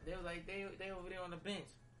was like, they over there on the bench.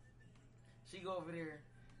 She go over there,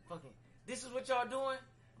 fucking. This is what y'all doing?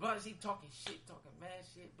 Blah. She talking shit, talking mad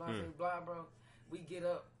shit. Blah, blah, bro. We get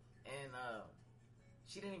up and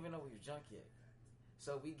she didn't even know we was drunk yet.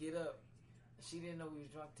 So we get up. She didn't know we was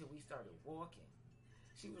drunk till we started walking.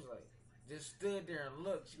 She was like, just stood there and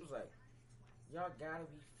looked. She was like, y'all gotta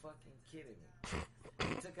be fucking kidding me.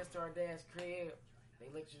 They took us to our dad's crib. They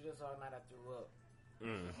lectured us all night. I threw up.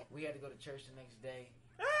 We had to go to church the next day.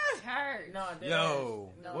 Church. No, Yo,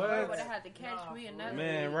 No, what? I would have had to catch me another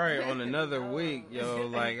Man, week. right, on another week, yo.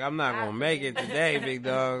 Like, I'm not gonna make it today, big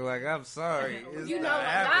dog. Like, I'm sorry. It's You know, not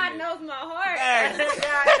God happening. knows my heart.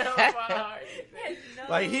 God knows my heart. No.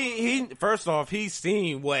 Like, he first off, he's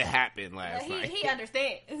seen what happened last night. He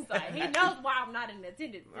understands. Like, he knows why I'm not in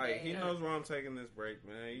attendance today. Like, he knows why I'm taking this break,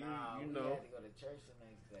 man. You We know. had to go to church the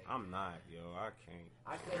next day. I'm not, yo. I can't.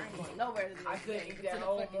 I couldn't. Nowhere to I couldn't eat that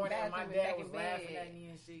whole morning. My dad was laughing at me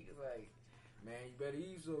and shit. He was like, man, you better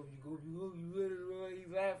eat something. You better. He's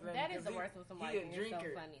laughing at me. That is the 'cause worst when somebody he a you're so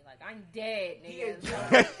drinker. funny. Like, I'm dead, He a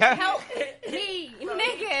nigga. Help me,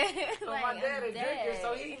 nigga. So Like, my dad I'm a drinker, dead.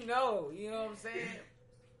 so he know. You know what I'm saying?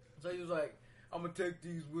 So he was like, I'm gonna take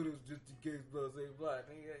these with us just in case blah, blah.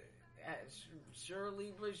 Nigga,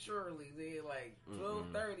 surely, nigga, like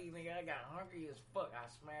 12:30, nigga, I got hungry as fuck. I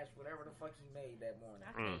smashed whatever the fuck he made that morning.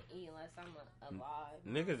 I can't eat unless I'm alive.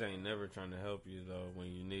 Niggas ain't never trying to help you, though, when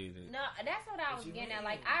you need it. No, that's what I was you getting at. mean?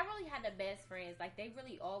 Like, I really had the best friends. Like, they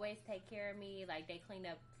really always take care of me. Like, they clean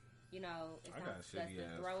up, you know, if I I'm got disgusted,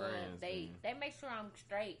 shitty-ass throw up. friends, They and- make sure I'm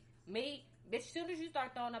straight. Me, bitch, as soon as you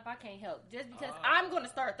start throwing up, I can't help. Just because I'm going to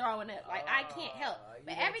start throwing up. Like, I can't help. you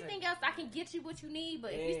But gotta everything take- else, I can get you what you need.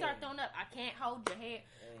 But if you start throwing up, I can't hold your head.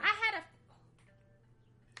 I had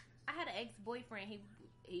an ex-boyfriend.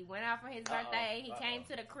 He went out for his birthday. He came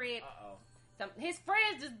to the crib. His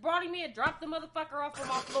friends just brought him in, dropped the motherfucker off on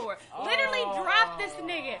my floor. Literally dropped this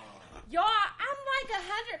nigga. Y'all, I'm like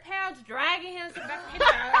 100 pounds dragging him to the back. He's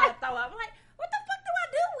like, I gotta throw up. I'm like, what the fuck do I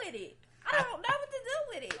do with it? I don't know what to do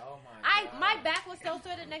with it. Oh my God. My back was so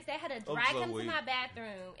sore the next day. I had to drag him to my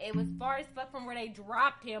bathroom. It was far as fuck from where they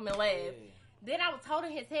dropped him and left. Yeah. Then I was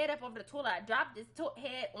holding his head up over the toilet. I dropped his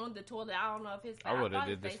head on the toilet. I don't know if his face. I would have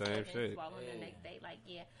did the same shit. The next day, like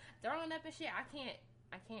throwing up and shit. I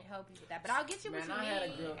can't help you with that. But I'll get you what you need. I had a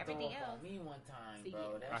girl everything throw else. up on me one time,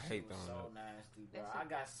 bro. That shit was so nasty, bro. I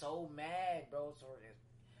got so mad, bro. So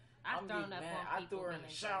I've thrown up on people. I threw her in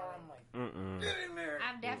the shower. I'm like, get in there.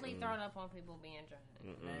 I've definitely thrown up on people being drunk.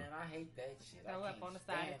 Man, I hate that shit. Throw up on the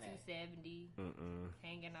side of 270,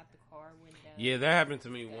 hanging out the car window. Yeah, that happened to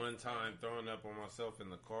me one time. Throwing up on myself in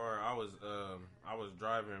the car. I was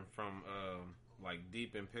driving from like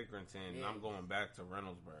deep in Pickerington, and I'm going back to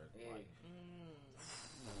Reynoldsburg. Yeah.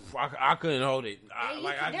 Like, I couldn't hold it.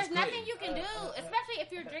 There's nothing you can do, especially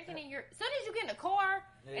if you're drinking in your. As soon as you get in the car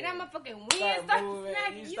and that motherfucking wind starts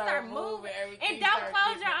smacking, you start moving. And don't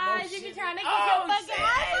close your eyes. You can try to get your fucking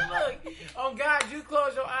eyes. Look, oh God, you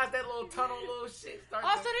close your eyes, that little tunnel, little shit starts.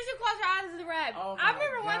 As soon as you close your eyes, it's a wrap. I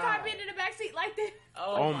remember one time being in the backseat like this.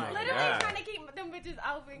 Oh my God. Literally trying to keep them bitches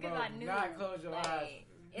open because I knew. Not close your eyes.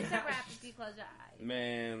 It's a wrap if you close your eyes.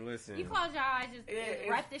 Man, listen. You close your eyes, just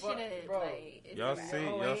wrap this shit up.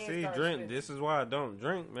 Y'all see, drink. This is why I don't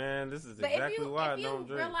drink, man. This is exactly why I don't drink. If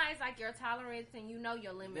you realize like your tolerance and you know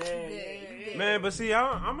your limits, you good. Man, but see,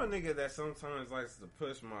 I'm a nigga that sometimes likes to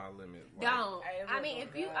push my limit. Like, don't.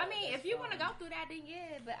 If you want to go through that, then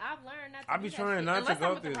yeah. But I've learned not to. I be trying not to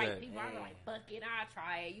go through that. People are like, fuck it, I'll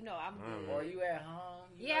try it. You know, I'm good. Or you at home?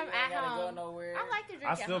 Yeah, I'm at home. I like to drink.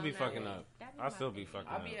 I still be fucking up. I still be fucking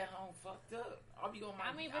up. I be at home fucked up. I'll be on my.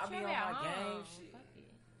 I'll be on my game shit. You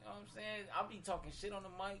know what I'm saying? I'll be talking shit on the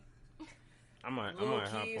mic. I might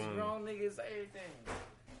hop kids, on. Grown niggas, everything.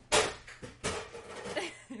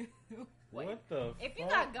 What the? If you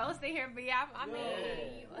got ghosts in here, B, I mean,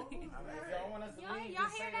 y'all want us to leave? Y'all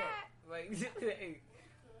hear that? Like,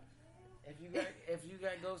 if you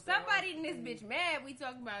got ghosts, somebody in this bitch mad. We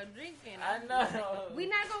talking about drinking. I know. We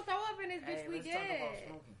not gonna throw up in this bitch. We let's did. Talk about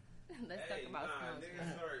smoking. Let's talk about smoking.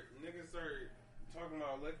 Niggas start talking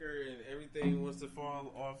about liquor and everything wants to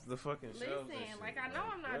fall off the fucking shelves. Listen, like I know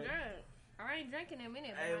I'm not drunk. I ain't drinking in a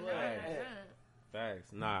minute, but I know I'm not drunk.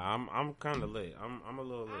 Facts. Nah, I'm kind of lit. I'm a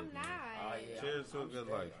little lit. I'm not. Oh, yeah, Cheers to a good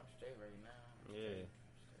life. I'm straight right now.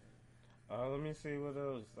 Yeah. Let me see what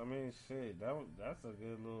else. I mean, shit. That's a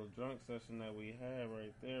good little drunk session that we had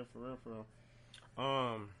right there, for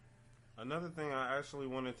real. Another thing I actually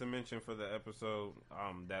wanted to mention for the episode,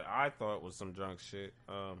 that I thought was some drunk shit.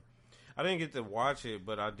 I didn't get to watch it,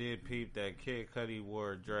 but I did peep that Kid Cudi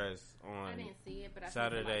wore a dress on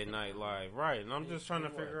Saturday Night Live. Right, and I'm just trying to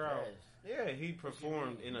figure out. Yeah, he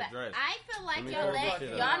performed in a dress. I feel like y'all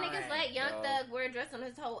niggas let Young Thug wear a dress on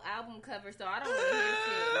his whole album cover, so I don't want to hear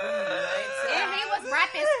shit. And he was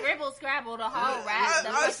rapping Scrabble the whole rap, the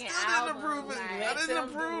fucking album. I didn't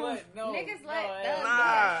approve. Niggas let Thug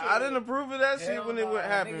I didn't approve of that shit when it would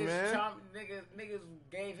happen, man. Niggas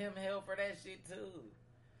gave him hell for that shit too.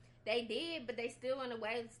 They did, but they still in a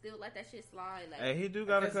way still let that shit slide. Like, hey, he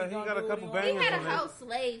got a couple bangers. He had a whole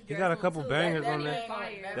slave. He got a couple bangers on that.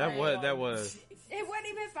 That was. It wasn't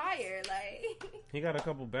even fire. Like, he got a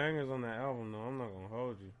couple bangers on that album. though. I'm not gonna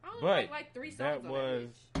hold you. I only like 3 songs. That was.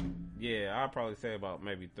 Yeah, I'd probably say about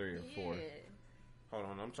maybe 3 or 4. Hold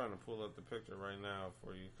on, I'm trying to pull up the picture right now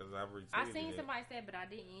for you because I've retweeted I seen somebody said, but I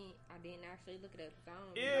didn't actually look it up.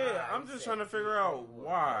 I'm just trying to figure out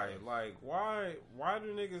why. Like, why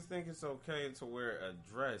do niggas think it's okay to wear a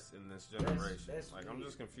dress in this generation? I'm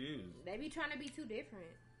just confused. They be trying to be too different.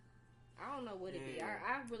 I don't know what it be.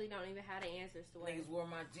 I really don't even have the answers to it. Niggas wore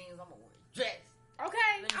my jeans, I'm gonna wear a dress.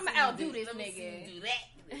 Okay, I'm gonna outdo this nigga. Do that.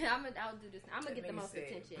 I'm gonna outdo this. I'm gonna get the most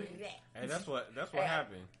attention. Hey, that's what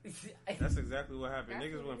happened. That's exactly what happened.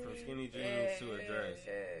 Niggas went from skinny jeans to a dress.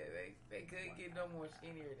 Yeah, they couldn't get no more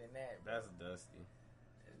skinnier than that. That's dusty.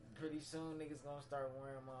 Pretty soon, niggas gonna start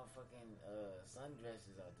wearing motherfucking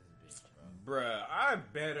sundresses out this bitch, bro. Bruh, I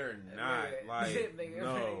better not. Like,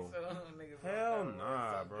 no. Hell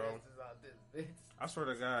nah, bro. I swear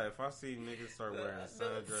to God, if I see niggas start wearing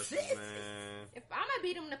sundresses, man. If I'm gonna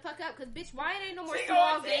beat them the fuck up, cause bitch, why ain't no more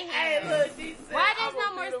smalls in here? Why there's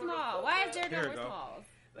no more small? Why is there no more smalls?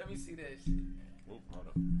 Let me see that shit. Oop, hold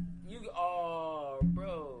up.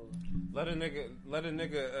 Bro. Let a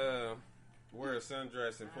nigga wear a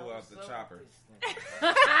sundress and pull out the chopper.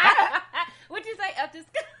 What'd you say? Up the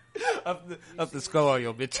skull? up the skull on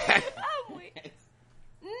your bitch.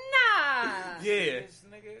 Nah. Yeah.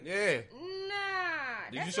 Yeah.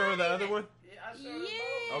 Nah. Did you show her the other one? Yeah, I showed her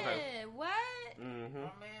both. Okay. What? Mm-hmm. My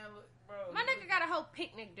man, bro. My nigga got a whole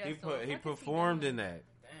picnic dress on. He performed in that.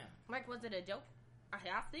 Damn. Like, was it a joke? I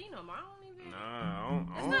seen him. I don't even. Nah,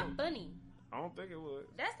 It's not funny. I don't think it would.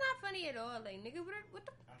 That's not funny at all. Like, nigga,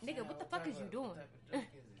 what the fuck is you doing?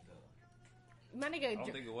 My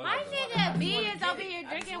nigga, B is over here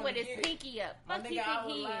drinking with his pinky up. Fuck you think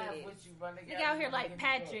he is? Nigga out here like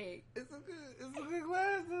Patrick. It's a good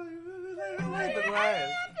glass though. I like the glass.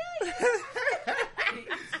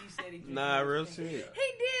 Nah, real shit. He did.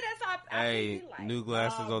 That's all. Hey, new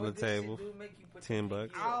glasses on the table. $10.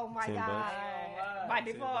 Oh my god. By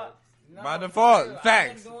default. No, by default, facts.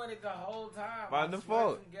 I've been doing it the whole time. By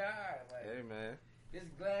default. Hey man. This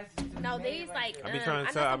glass is just no, these like I be trying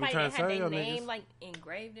to tell their y'all name niggas. like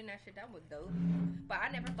engraved in that shit. That was dope. But I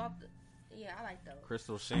never thought yeah, I like those.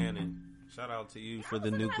 Crystal Shannon. Shout out to you for the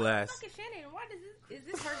new glass. Fucking Shannon, why is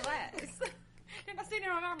this her glass? Then I sit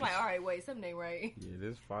there and I'm like, all right, wait, something ain't right. Yeah,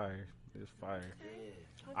 this fire. Yeah.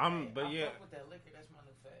 But I yeah. fuck with that liquor. That's my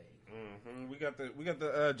new fave. We got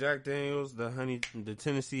the Jack Daniels, the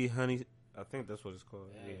Tennessee honey. I think that's what it's called.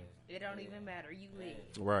 Yeah. It don't even matter. You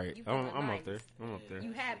lit. Right. You I'm nice. up there. I'm up there.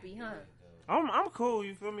 You happy, huh? I'm cool.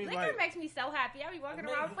 You feel me? Liquor Like makes me so happy. I be walking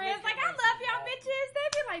around with friends like, I love y'all bitches. They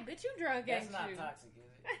be like, bitch, you drunk, ain't That's not you? toxic, is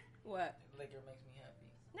it? What? Liquor makes me happy.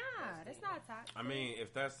 Nah, that's not toxic. I mean,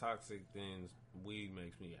 if that's toxic, then weed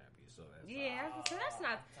makes me happy. So that's so that's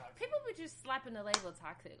not. People be just slapping the label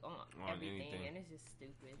toxic on everything, anything. and it's just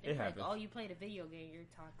stupid. They're like, happens. oh, you played a video game, you're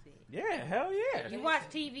toxic. Yeah, hell yeah. You watch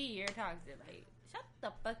TV, you're toxic. Like, shut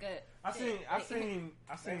the fuck up. I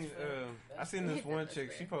seen this one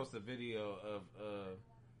chick. She posted a video of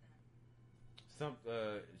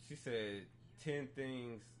she said 10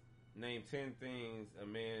 things. Name 10 things a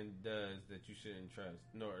man does that you shouldn't trust.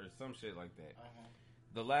 No, or some shit like that.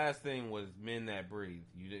 The last thing was men that breathe.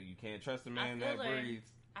 You can't trust a man that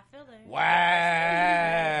breathes. I feel it.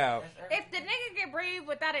 Wow. If the nigga can breathe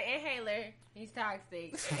without an inhaler, he's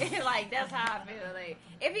toxic. Like, that's how I feel. Like,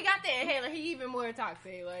 if he got the inhaler, he even more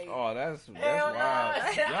toxic. Like, oh, that's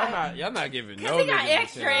wild. Y'all not giving no. Cause he got niggas a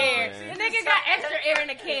extra chance, air. man. The nigga got extra air in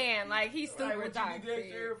the can. Like, he's super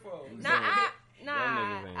toxic.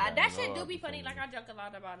 That shit do be funny. Like, I joke a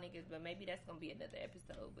lot about niggas, but maybe that's gonna be another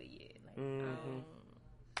episode. But yeah, like,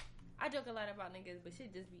 I joke a lot about niggas, but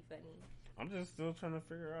shit just be funny. I'm just still trying to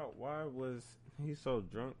figure out why was he so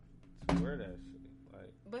drunk to wear that shit.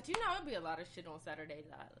 Like, but you know, it'd be a lot of shit on Saturday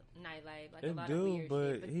Night Live, like it a lot do, of weird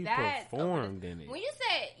but shit. But he performed in it. When you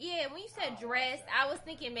said dressed, I was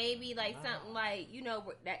thinking maybe like something like, you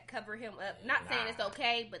know, that cover him up. Not saying it's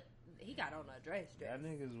okay, but he got on a dress. That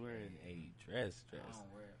nigga's wearing a dress.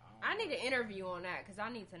 I need an interview on that because I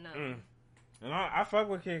need to know. And I fuck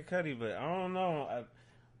with Kid Cudi, but I don't know.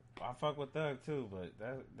 I fuck with Thug too, but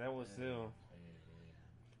that was still.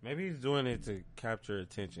 Maybe he's doing it to capture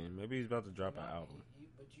attention. Maybe he's about to drop an album.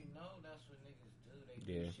 But you know that's what niggas do.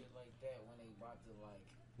 They do shit like that when they about to like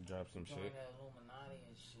drop some shit. That Illuminati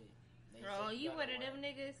and shit. Oh, you one of them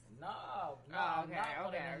niggas? No. Okay.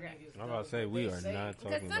 I'm about to say we are not talking about that.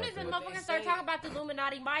 Because as soon as the motherfuckers start talking about the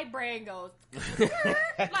Illuminati, my brain goes.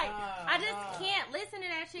 Like, I just can't listen to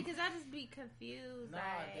that shit because I just be confused.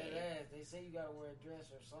 They say you gotta wear a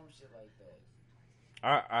dress or some shit like that.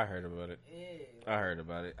 I heard about it. Yeah. I heard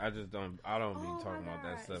about it. I don't be talking about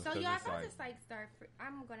that stuff. So y'all, if I like, just like start,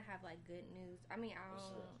 I'm gonna have like good news. I mean,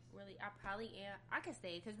 I probably am. I can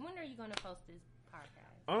say it because when are you gonna post this podcast?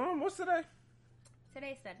 What's today?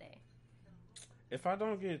 Today's Sunday. If I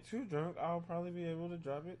don't get too drunk, I'll probably be able to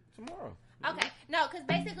drop it tomorrow. Okay. No, because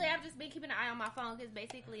basically I've just been keeping an eye on my phone because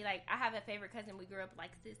basically, like, I have a favorite cousin. We grew up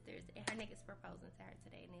like sisters, and her nigga's proposing to her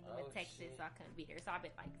today, and they live in Texas, so I couldn't be there. So I've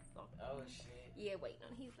been like, shit. Yeah, waiting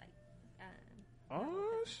on. He's like,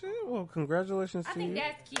 oh shit! Well, congratulations to you. I think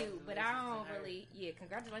that's cute, but I don't really. Yeah,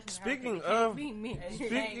 congratulations. Speaking of,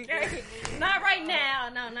 not right now.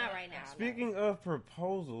 No, not right now. Speaking of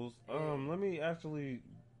proposals, let me actually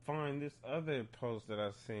find this other post that I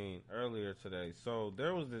seen earlier today. So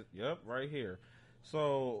there was this. Yep, right here.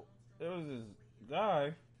 So there was this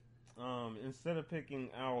guy. Instead of picking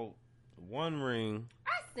out one ring,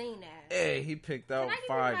 I seen that. Hey, he picked out 5 rings.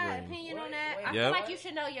 Can I give you my opinion on that? I feel like you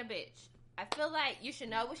should know your bitch. I feel like you should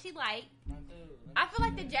know what she like. I feel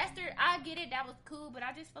like the jester, I get it, that was cool, but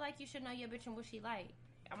I just feel like you should know your bitch and what she like.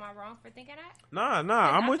 Am I wrong for thinking that? Nah,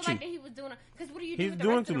 I'm with you. Like that he was doing, because what do you do? He's with the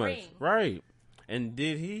doing rest too of the much, ring? right? And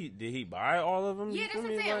did he buy all of them? Yeah, that's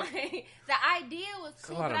what I'm saying. Like, the idea was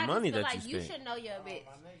cool, but I just feel like you should know your bitch.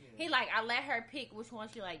 He like, I let her pick which one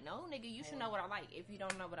she like. No, nigga, you should know what I like. If you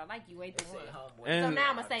don't know what I like, you ain't the one. So now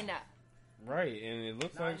I'm gonna say no. Right, and it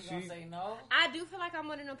looks like she. Say no? I do feel like I'm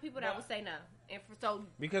one of them people that would say no, and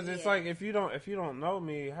because it's like if you don't know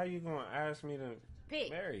me, how you gonna ask me to pick.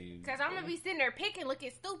 Marry you. Because I'm going to be sitting there picking,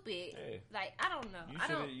 looking stupid. Hey. Like, I don't know.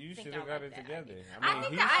 You should have got it together. I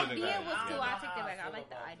think the idea was cool. I take that back. I like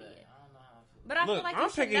the idea. But I Look, feel like I'm you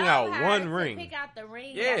should picking know out how one to ring. Pick out the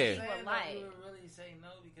ring Yeah. that you would like. You would really say no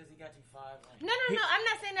because he got you 5 rings. No. I'm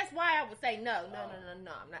not saying that's why I would say no. No. I'm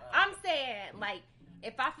not. I'm saying, like,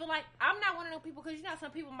 if I feel like I'm not one of those people, because you know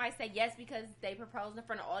some people might say yes because they proposed in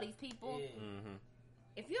front of all these people. Yeah. Mm-hmm.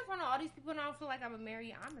 If you're in front of all these people and I don't feel like I'm gonna marry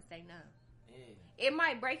you, I'm gonna say no. Yeah. It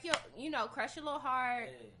might break your, crush your little heart,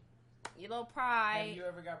 your little pride. Have you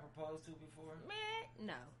ever got proposed to before? Man,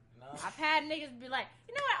 no. No. I've had niggas be like,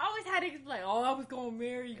 you know what? I always had niggas be like, oh, I was gonna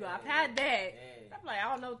marry you. I've had that. Yeah. I'm like,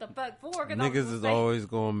 I don't know what the fuck for. Niggas is always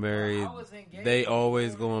gonna marry. They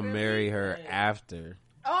always gonna marry her after.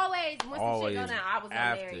 Always. Once the Always shit go down, I was gonna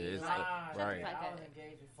after. marry you. It's Like, right. like I that. was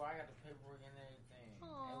engaged before. I got the paperwork and everything.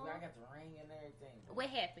 Aww. And I got the ring and everything. What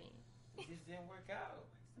happened? It just didn't work out.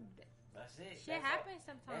 That's it. Shit That's happens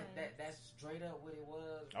sometimes. That's straight up what it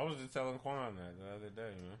was. I was just telling Quan that the other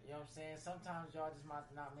day, man. You know what I'm saying? Sometimes y'all just might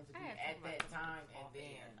not meant to be at that time, and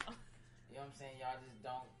then you know what I'm saying? Y'all just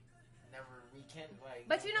don't never rekindle. Like,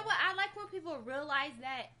 But you know what? I like when people realize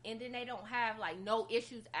that, and then they don't have like no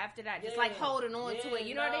issues after that. Just like holding on to it.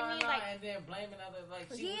 You know what I mean? Like, and then blaming other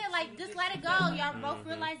like. like just let it go. Y'all both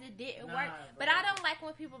realize it didn't work. But I don't like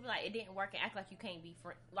when people be like it didn't work and act like you can't be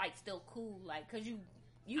like still cool, like because you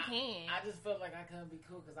can. I just felt like I couldn't be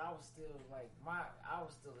cool because I was still like I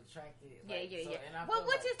was still attracted. Like, Yeah. So, and I Well,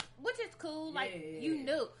 felt which is cool. Like Yeah. you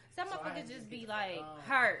knew some So I motherfuckers had to just get be the like fuck on,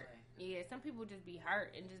 hurt. like- Yeah, some people just be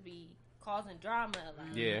hurt and just be causing drama.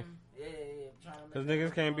 Like, Yeah. Yeah. Trying to make Because that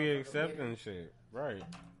niggas can't be motherfucker accepting with shit. Right.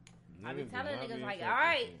 I be Niggas do telling not niggas be like, accepting all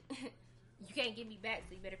right, shit. you can't get me back,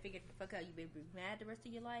 so you better figure the fuck out. You better be mad the rest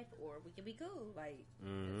of your life, or we can be cool. Like,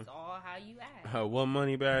 Mhm. it's all how you act. What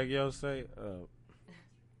money bag yo say?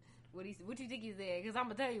 What you think he said? Because I'm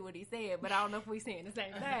gonna tell you what he said, but I don't know if we saying the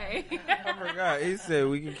same thing. I forgot. He said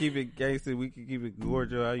we can keep it gangster. We can keep it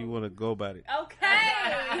gorgeous. How you want to go about it? Okay.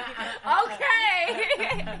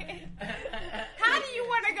 How do you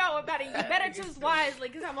want to go about it? You better choose wisely,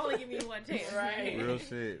 because I'm only giving you one chance. Right. Real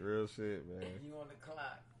shit, man. You on the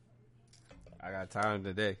clock? I got time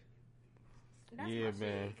today. That's Yeah, my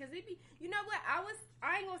man. shit. Because it be, you know what?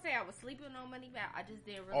 I ain't gonna say I was sleeping on money back. I just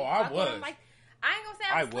didn't really. Oh, I fuck with was. him. Like, I ain't gonna say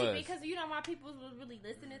I was sleeping was. because my people was really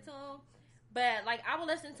listening to him. But like I would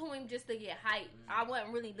listen to him just to get hype. I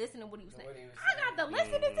wasn't really listening to what he was saying. I got to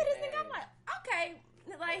listening to this nigga. I'm like, okay,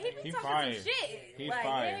 like he be talking fired. some shit. He like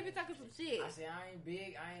fired. yeah, he be talking some shit. I say I ain't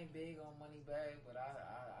big on Moneybagg, but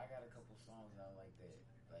I got a couple songs that I like that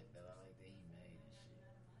he made and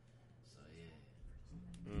shit. So yeah.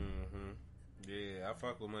 Mm-hmm. Yeah, I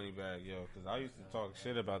fuck with Moneybagg, yo, because I used to talk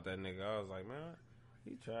shit about that nigga. I was like, man,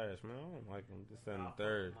 he trash, man. I don't like him. This, that, and the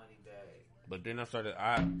third. But then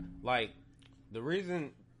the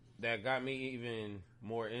reason that got me even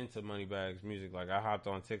more into Moneybagg's music, like I hopped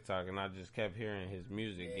on TikTok and I just kept hearing his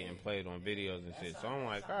music getting played on videos and shit. So I'm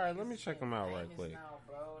like, all right, let me check him out right quick.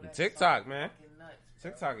 And TikTok, man.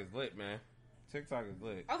 TikTok is lit, man. TikTok is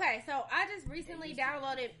lit. Okay, so I just recently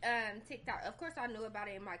downloaded TikTok. Of course, I knew about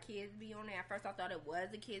it and my kids be on it. At first, I thought it was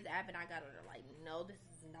a kids app, and I got on there like, no, this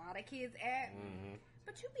is not a kids app. Mm-hmm.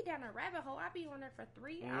 But you be down a rabbit hole. I be on there for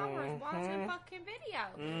 3 hours watching fucking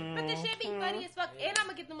videos. But the shit be funny as fuck. And I'm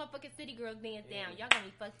gonna get the motherfucking City Girls dance down. Y'all gonna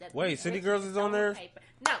be fucked up. Wait, City Girls is on there?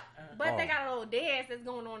 No, but they got a little dance that's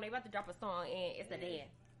going on. They about to drop a song, and it's a dance.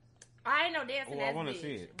 I ain't no dancing. Oh, I want to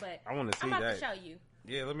see it. But I want to see I'm that. about to show you.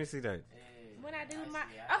 Yeah, let me see that. When I do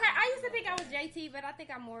I used to think I was JT, but I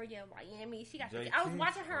think I'm more Miami. She got. I was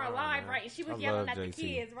watching her live, right, and she was yelling at the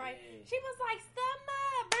kids, right. She was like,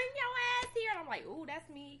 "Summer, bring your ass here," and I'm like, "Ooh, that's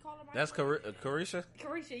me." Calling my. That's Carisha.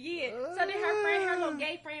 Carisha, yeah. So then her friend, her little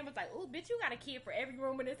gay friend, was like, "Ooh, bitch, you got a kid for every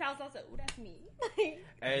room in this house." I said, "Ooh, that's me."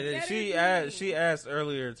 And then she asked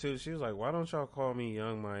earlier too. She was like, "Why don't y'all call me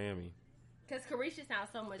Young Miami?" Because Carisha sounds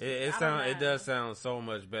so much. It does sound so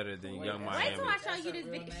much better than Young Miami. Wait till I show you this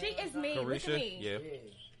video. She is me. Carisha? Look at me. Yeah.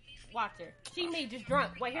 Watch her. She me just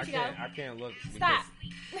drunk. Wait, here she goes. I can't look. Stop.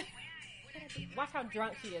 Watch how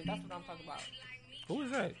drunk she is. That's what I'm talking about. Who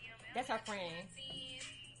is that? That's her friend.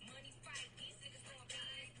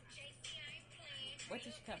 What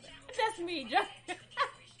did she come back? That's me, drunk.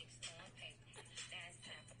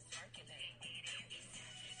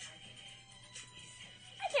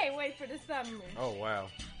 I can't wait for the summer. Oh wow.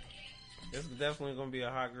 It's definitely gonna be a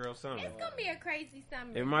hot girl summer. It's gonna be a crazy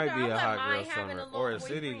summer. It might be a hot girl summer or a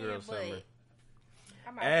city girl summer.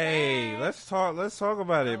 Hey, let's talk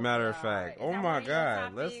about it. Matter of fact, oh my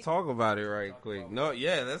God, let's talk about it right quick. No,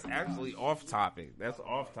 yeah, that's actually off topic. That's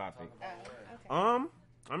off topic. Okay.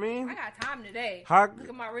 I mean, I got time today. Look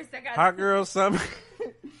at my wrist. I got hot girl summer.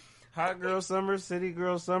 Hot girl summer, city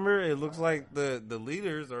girl summer. It looks like the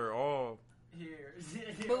leaders are all here.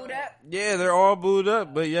 Booed up. Yeah, they're all booed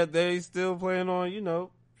up, but yet they still plan on,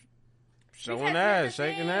 showing ass,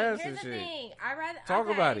 shaking ass and shit. Thing. I rather talk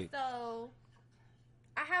about it. So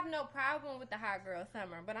I have no problem with the hot girl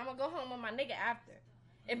summer, but I'm gonna go home with my nigga after.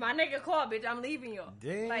 If my nigga call, bitch, I'm leaving you.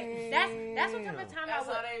 Damn. Like that's what type of time that's I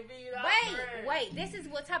would. How they be, wait. This is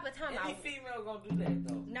what type of time any female gonna do that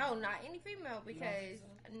though? No, not any female because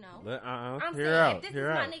no. I'm saying out. if this is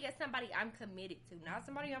my nigga, somebody I'm committed to, not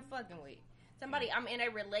somebody I'm fucking with. Somebody I'm in a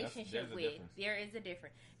relationship with. There is a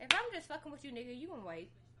difference. If I'm just fucking with you, nigga, you gonna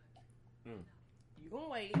wait. You gonna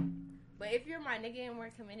wait. But if you're my nigga and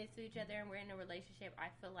we're committed to each other and we're in a relationship, I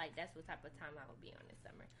feel like that's what type of time I would be on this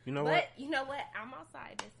summer. You know what? You know what? I'm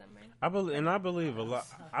outside this summer. I believe a lot.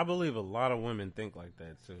 I believe a lot of women think like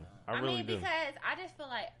that too. I really do. Because I just feel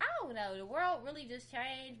like I don't know. The world really just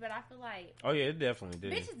changed, but I feel like it definitely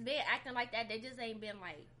did. Bitches been acting like that. They just ain't been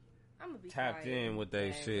like. I'm gonna be tapped quiet. in with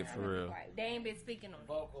that shit for real. They ain't been speaking on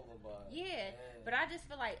vocal about it. Yeah, but I just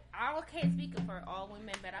feel like I can't speak for all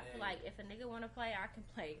women, but I feel like if a nigga wanna play, I can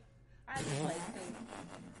play. I can play too.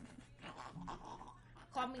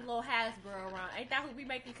 Call me Lil Hasbro around. Ain't that who be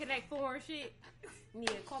making Connect 4 and shit? Yeah,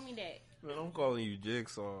 call me that. Man, I'm calling you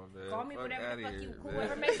Jigsaw, man. Call me whatever the fuck here, you.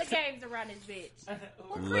 Whoever makes the games around this bitch.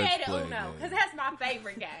 Who Let's created play, Uno? Because that's my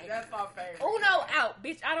favorite game. That's my favorite. Uno out,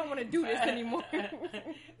 bitch. I don't want to do this anymore.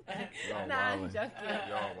 Nah, I'm joking.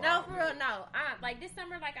 No, for real, no. Like this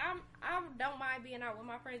summer, like I don't mind being out with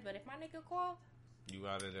my friends, but if my nigga call, you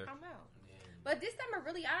out of there. I'm out. But this summer,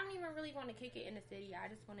 really, I don't even really want to kick it in the city. I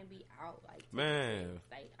just want to be out, like man.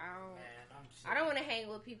 Like I don't want to hang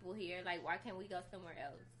with people here. Like, why can't we go somewhere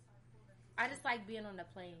else? I just like being on the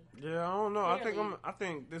plane. Yeah, I don't know. I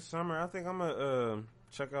think this summer, I'm gonna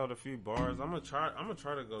check out a few bars. I'm gonna try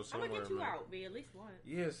to go somewhere. I'm gonna get you man. out, be at least once.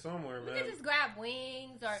 Yeah, somewhere, man. We can just grab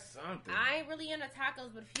wings or something. I ain't really into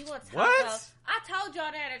tacos, but if you want tacos, what? I told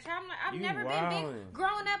y'all that at time. Like, I've never been big.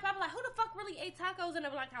 Growing up, I'm like, who the fuck really ate tacos in a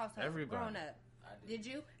black household? Everybody. Growing up, did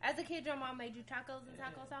you? As a kid, your mom made you tacos and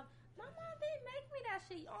taco sauce. My mom didn't make me that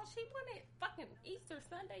shit. All she wanted fucking Easter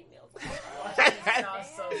Sunday meals.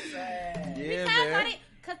 That's so sad. Yeah,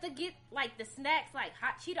 Because to get like the snacks, like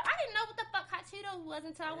hot Cheetos. I didn't know what the fuck hot Cheetos was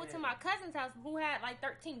until I went to my cousin's house who had like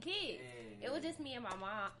 13 kids. It was just me and my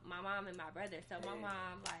mom and my brother. So my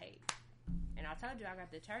mom and I told you I got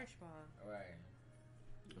the church mom. Right.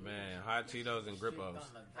 Man, hot Cheetos and Grippos.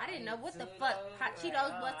 I didn't know what the fuck hot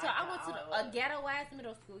Cheetos was till I went to a ghetto ass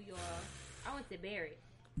middle school, y'all. I went to Barrett.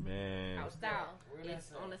 Man. Out south.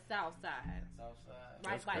 It's on the south side. South side.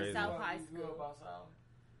 Right by crazy. South High School.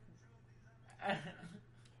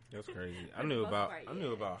 That's crazy. I knew about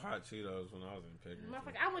hot Cheetos when I was in Pickering.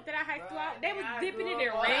 I went to that high school. They was dipping it in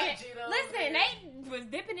ranch. Listen, they was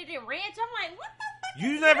dipping it in ranch. I'm like, what the fuck?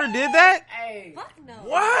 You never did that? Hey. Fuck no.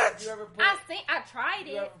 What? I tried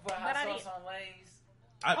it, you ever put hot but I sauce didn't. on Lay's?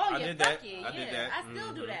 I did that. I did that. I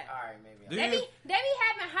still do that. All right, maybe. They be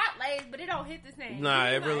having hot Lays, but it don't hit the same. Nah,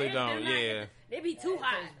 it really don't. Yeah. They be too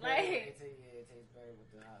hot. Like, it tastes better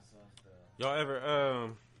with the hot sauce though. Y'all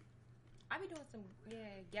ever I be doing some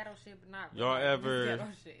ghetto shit, but not y'all really ever ghetto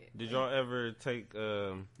shit. Did y'all ever take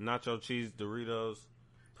nacho cheese Doritos,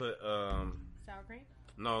 put sour cream?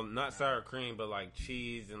 No, not sour cream, but like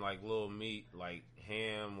cheese and like little meat, like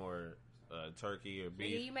ham or turkey or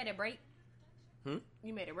beef. Yeah, you made a break.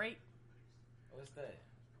 You made a break. What's that?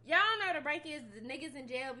 Y'all don't know what a break is. The niggas in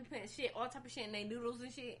jail be putting shit, all type of shit in their noodles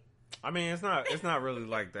and shit. I mean, it's not really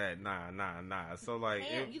like that. Nah. So like,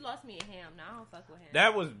 ham, you lost me at ham. Nah, I don't fuck with ham.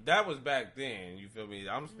 That was back then. You feel me?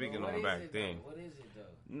 I'm speaking on back then. What is it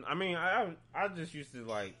though? I mean, I just used to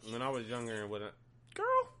like when I was younger and whatnot.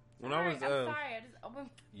 When I was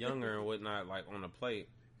younger and whatnot, like on a plate,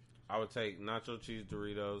 I would take nacho cheese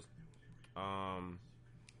Doritos.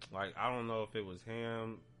 Like I don't know if it was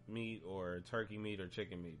ham meat or turkey meat or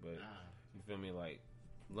chicken meat, but you feel me, like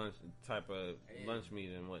lunch type of lunch meat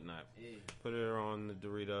and whatnot. Put it on the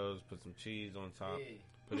Doritos, put some cheese on top,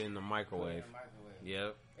 put it in the microwave.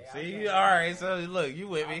 Yep. See, all right. So look, you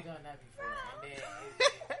with me? I've done that before, and then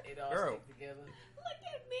it all stick together. Look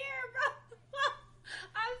at me, bro.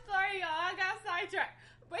 I'm sorry, y'all. I got sidetracked,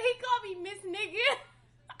 but he called me Miss Nigga.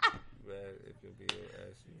 Man, it could be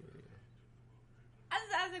ass you. I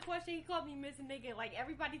just asked a question. He called me Miss Nigga. Like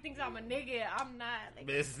everybody thinks I'm a nigga. I'm not. Like,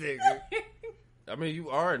 Miss Nigga. I mean, you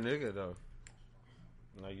are a nigga though.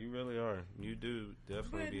 Like you really are. You do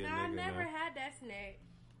definitely be a nigga. I never now. had that snack.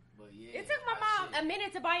 But yeah, it took my mom a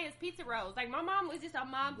minute to buy us pizza rolls. Like, my mom was just a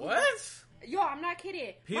mom. What? Yo, I'm not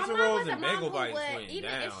kidding. Pizza my mom rolls was a and mom bagel who bites would, went even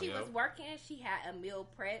down, if she yo. was working, she had a meal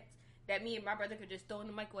prepped that me and my brother could just throw in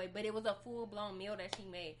the microwave. But it was a full-blown meal that she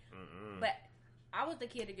made. But I was the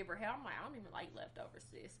kid to give her hell. I'm like, I don't even like leftovers,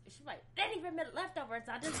 sis. And she's like, that ain't even leftovers.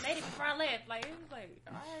 I just made it before I left. Like, it was like,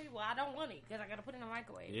 all right, well, I don't want it because I got to put it in the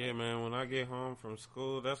microwave. Yeah, man. When I get home from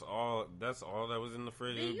school, that's all that was in the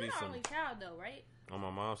fridge. Dude, It would you're be the some only child, though, right? on my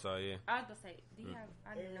mom's side. Yeah. I was going to say, do you have,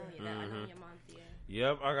 I didn't know you. I know your mom's, yeah.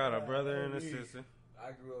 Yep, I got a brother and a sister.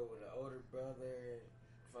 I grew up with an older brother,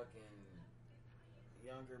 fucking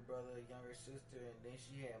younger brother, younger sister, and then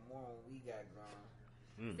she had more when we got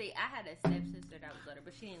grown. See, I had a stepsister that was older,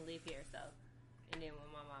 but she didn't live here, so. And then when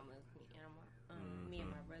my mom moved me, and me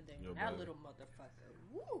and my brother, Your that brother. little motherfucker,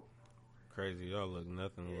 woo! Crazy, y'all look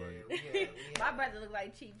nothing like. We My had brother looked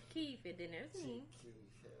like Chief Keef, and then there's me. Cheap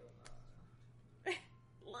kids, hell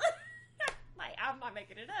nah. Like, I'm not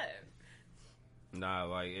making it up. Nah,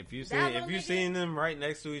 like if you That seen little nigga- seen them right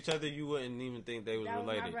next to each other, you wouldn't even think they was That was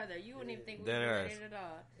my related. brother. You wouldn't even think we Dead were ass. related at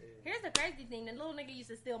all. Here's the crazy thing: the little nigga used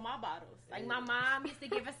to steal my bottles. Like, my mom used to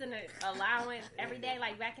give us an allowance every day.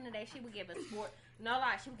 Like, back in the day, she would give us no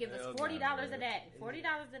lie, she would give us Hell $40 nah, a day. $40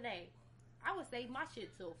 a day. I would save my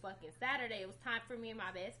shit till fucking Saturday. It was time for me and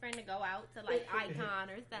my best friend to go out to like Icon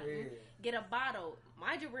or something, get a bottle.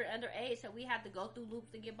 Mind you, we're underage, so we had to go through loops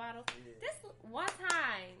to get bottles. This one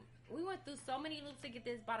time, we went through so many loops to get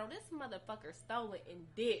this bottle. This motherfucker stole it and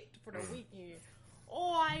dipped for the weekend.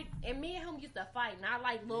 And me and him used to fight, not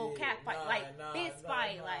like little cat fight, fist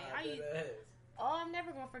fight. I'm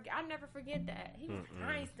never gonna forget. I'll never forget that. He was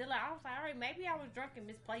crying still. I was like, all right, maybe I was drunk and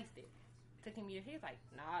misplaced it. Took him years. He was like,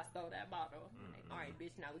 nah, I stole that bottle. I'm like, all right,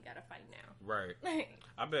 bitch, now we gotta fight now. Right.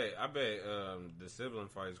 I bet the sibling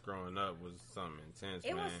fights growing up was something intense.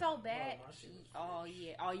 It man. was so bad. Oh,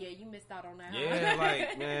 Yeah, you missed out on that. Yeah,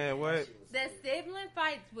 like man, what? The sibling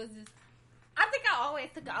fights was just. I think I always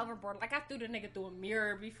took it overboard. Like, I threw the nigga through a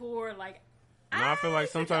mirror before. Like, No, I feel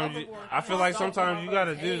like took it sometimes overboard. you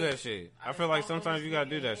gotta do that shit. I feel like sometimes you gotta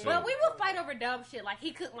do that shit. But we would fight over dumb shit. Like,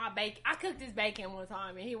 he cooked my bacon. I cooked his bacon one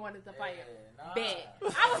time, and he wanted to fight. Bet.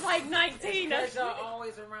 I was like 19. Because y'all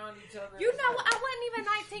always around each other. You know, I wasn't even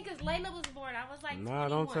 19 because Layla was born. I was like, Nah, 21.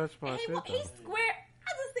 don't touch my And shit, He though. square.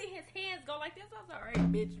 I just see his hands go like this. I was like, all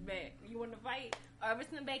right, bitch, bet. You want to fight? Or if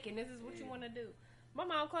it's some bacon, this is what you want to do. My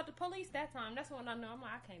mom called the police that time. That's when I know. I'm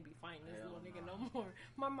like, I can't be fighting this little nigga no more.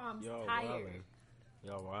 My mom's tired.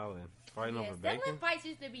 Y'all wildin'. Fighting over Sibling bacon? fights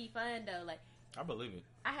used to be fun though. Like, I believe it.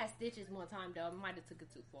 I had stitches one time though. I might have took it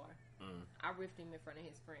too far. I ripped him in front of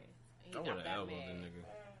his friends. He I would got have that elbowed mad. the nigga.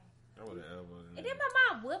 I would have elbowed the And nigga. then my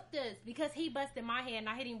mom whooped us because he busted my head and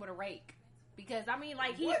I hit him with a rake. Because I mean,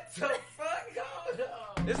 like, he. What the fuck? Hold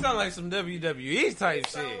on. It sound like some WWE type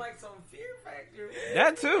Sound shit. like some Fear Factor.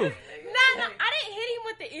 That too. No, I didn't hit him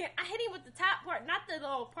with the end. I hit him with the top part, not the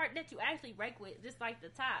little part that you actually rake with, just like the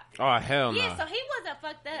top. Oh hell no. Yeah, so he wasn't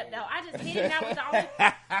fucked up though. I just hit him. That was the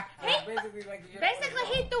only. Basically,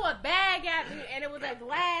 he threw a bag at me, and it was a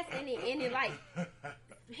glass, and it like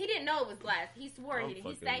he didn't know it was glass. He swore he did.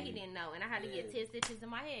 He said he didn't know, and I had to get 10 stitches in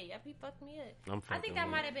my head. Yep, he fucked me up. I think that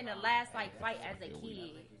might have been the last like fight as a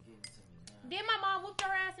kid. Then my mom whooped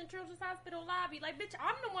her ass in Children's Hospital lobby. Like, bitch,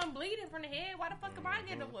 I'm the one bleeding from the head. Why the fuck am I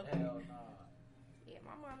getting a whooping? Hell no. Yeah,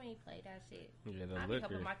 my mom ain't play that shit. Yeah, I the be liquor.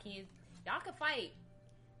 helping my kids. Y'all can fight.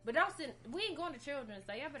 But don't send, we ain't going to children,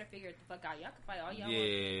 so y'all better figure it the fuck out. Y'all can fight all y'all want.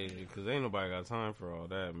 Yeah, because ain't nobody got time for all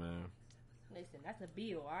that, man. Listen, that's a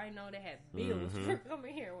bill. I know they had bills for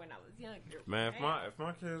coming here when I was younger. Man, if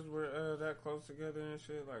my kids were that close together and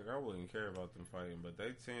shit, like I wouldn't care about them fighting. But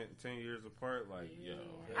they 10 years apart, like yo.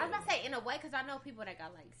 I was about to say in a way because I know people that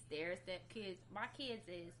got like stair step kids. My kids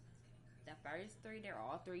is the first 3. They're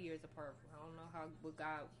all 3 years apart. I don't know what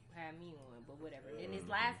God had me on, but whatever. Then this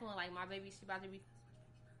last one, like my baby, she about to be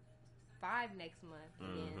 5 next month,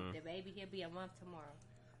 and then the baby he'll be a month tomorrow.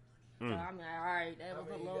 So I'm like, all right, that was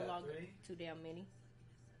a little longer. 2 damn many.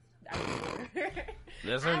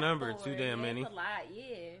 That's her number. 2 damn many. That's a lot,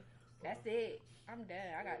 yeah. That's it. I'm done.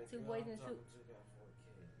 I got 2 boys and 2.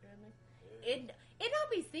 It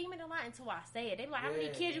don't be seeming a lot until I say it. They be like, how many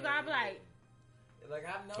kids you got? I be like,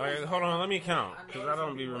 I know. All right, hold on, let me count because I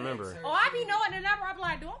don't be remembering. oh, I be knowing the number. I be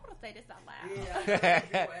like, do I want to say this out loud? Yeah,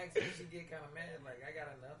 people ask me, she get kind of mad. Like, I got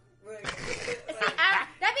enough.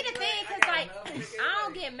 That be the thing, because, like, I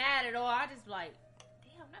don't get mad at all. I just be like,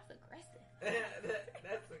 damn, that's aggressive.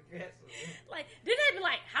 That's aggressive. Like, then they be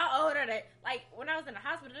like, how old are they? Like, when I was in the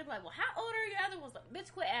hospital, they be like, well, how old are your other ones? Like,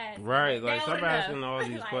 bitch, quit asking. Right, They like old stop enough. asking all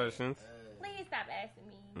these Like, questions. Please stop asking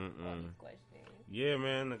me all these questions. Yeah,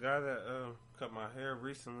 man. The guy that cut my hair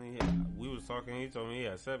recently, we was talking. He told me he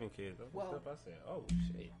had 7 kids. I looked up. I said, "Oh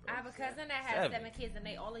shit." Bro. I have a cousin that has 7 kids, and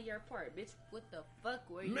they all in your part. Bitch, what the fuck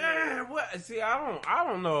were you? Man, what? See, I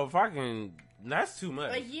don't know if I can. That's too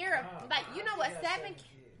much. A year, like you know what, 7.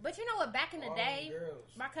 But you know what? Back in the day,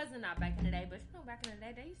 my cousin not back in the day, but you know back in the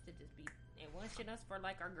day, they used to just be and one shit us for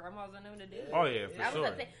like our grandmas and them to do. Oh yeah, for sure.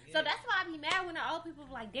 So that's why I be mad when the old people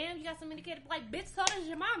be like, "Damn, you got so many kids." Like, bitch, so does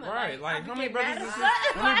your mama. Right? Like how many brothers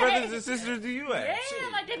and sisters do you have? Yeah,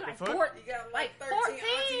 shit. Like they be like 14. Like 14.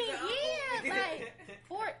 Yeah, like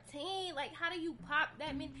 14. Like how do you pop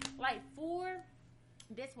that many? Like 4.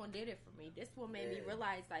 This one did it for me. This one made me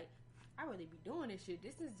realize like. I really be doing this shit.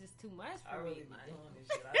 This is just too much for me. Doing this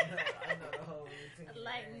shit. I know the whole routine.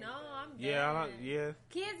 Like, no, I'm done. Yeah.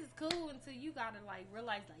 Kids is cool until you gotta like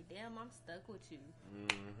realize, like, damn, I'm stuck with you.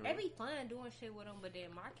 Mm-hmm. They be fun doing shit with them, but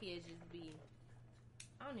then my kids just be.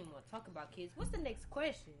 I don't even want to talk about kids. What's the next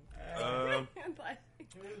question?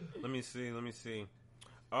 Let me see.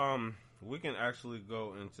 We can actually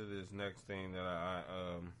go into this next thing that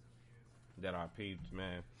I peeped,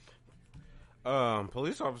 man.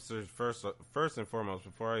 Police officers first and foremost,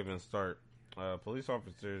 before I even start, police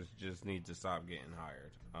officers just need to stop getting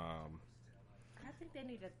hired. I think they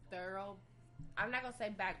need a thorough. I'm not gonna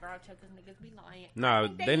say background check because niggas be lying. Nah,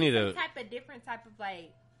 they need a different type of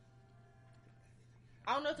like.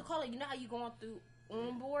 I don't know what to call it. You know how you going through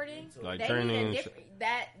onboarding, like they training.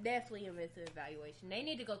 That definitely a mental evaluation. They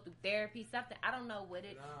need to go through therapy, something. I don't know what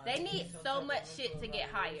it. They need so much shit to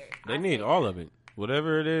get hired. They need all of it.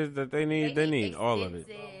 Whatever it is that they need all of it.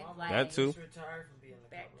 Like, that too.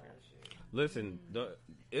 Listen,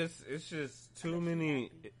 it's just too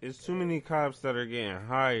many. It's too many cops that are getting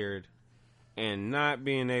hired and not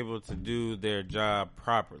being able to do their job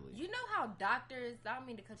properly. You know how doctors? I don't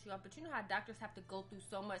mean to cut you off, but you know how doctors have to go through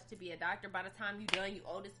so much to be a doctor. By the time you done, you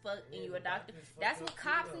old as fuck, and you a doctor. That's what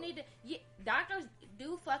cops need to. Yeah, doctors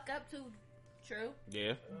do fuck up too. True.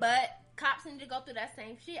 Yeah. But cops need to go through that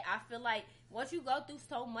same shit. I feel like once you go through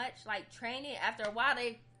so much like training, after a while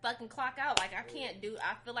they fucking clock out. Like I can't do.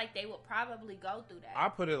 I feel like they would probably go through that. I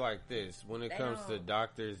put it like this: when it comes to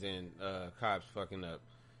doctors and cops fucking up,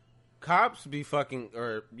 cops be fucking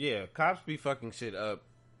shit up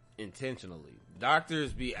intentionally.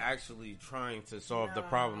 Doctors be actually trying to solve the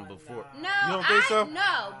problem before. No, you don't think so?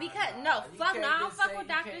 No, because fuck no, I don't fuck with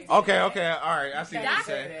doctors. Okay, all right, I see what you're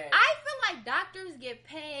saying. I feel like doctors get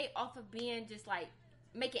paid off of being just like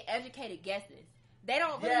making educated guesses. They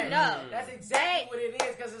don't really know. That's exactly what it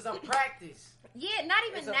is because it's a practice. Yeah, not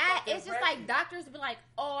even that. It's just like doctors be like,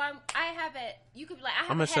 "Oh, you could be like, I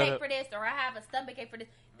have a headache for this, or I have a stomach ache for this."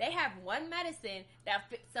 They have one medicine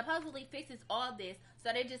that supposedly fixes all this.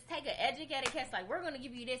 So they just take an educated guess, like, we're going to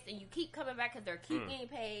give you this, and you keep coming back because they're keep getting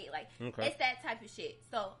paid. Like, It's that type of shit.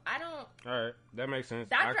 So I don't. All right, that makes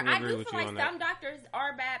sense. I can agree with you on that. I do feel like some doctors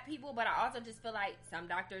are bad people, but I also just feel like some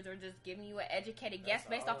doctors are just giving you an educated guess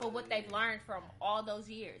based off of what they've learned from all those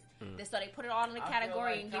years. So they put it all in the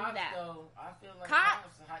category and give you that. I feel like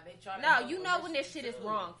cops, they try to no, you know when this shit is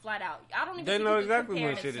wrong, flat out. I don't even. They know exactly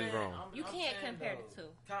when shit is wrong. You can't compare the two.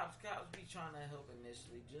 Cops be trying to help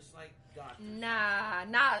initially, just like doctors. Nah. I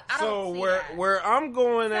don't so see where I'm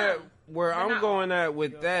going at with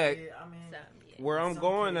that. Where I'm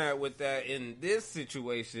going at with that in this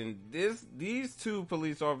situation, these two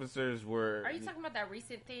police officers were. Are you talking about that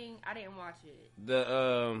recent thing? I didn't watch it.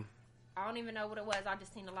 I don't even know what it was. I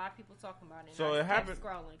just seen a lot of people talking about it. So it happened.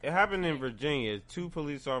 It happened in Virginia. 2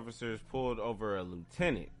 police officers pulled over a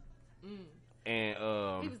lieutenant. And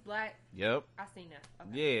he was black. Yep. I seen that.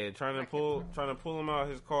 Okay. Yeah, trying to pull him out of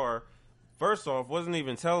his car. First off, wasn't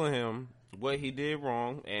even telling him what he did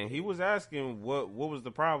wrong, and he was asking what was the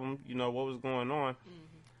problem. You know what was going on.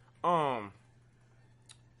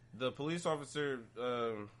 The police officer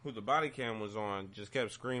who the body cam was on just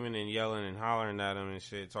kept screaming and yelling and hollering at him and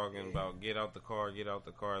shit, talking about get out the car,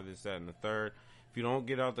 this, that, and the third. If you don't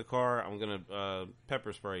get out the car, I'm gonna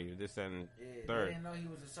pepper spray you. This, that, and third. They didn't know he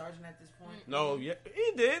was a sergeant at this point. No, yeah,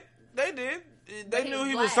 he did. They did. They knew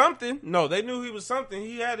he was something. No, they knew he was something.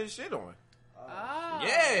 He had his shit on. Oh.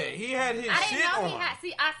 Yeah, he had his shit on.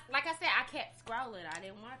 Like I said, I kept scrolling. I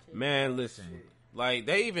didn't watch it. Man, listen. Like,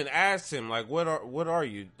 they even asked him, like, what are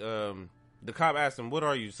you? The cop asked him, what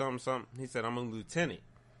are you? Something. He said, I'm a lieutenant.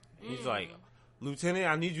 He's like, Lieutenant,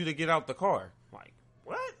 I need you to get out the car. Like,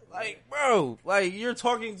 what? Like, bro, like, you're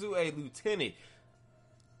talking to a lieutenant.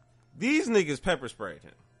 These niggas pepper sprayed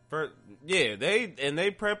him.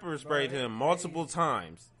 They pepper sprayed him multiple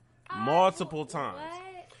times. What?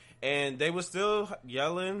 And they were still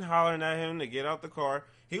yelling, hollering at him to get out the car.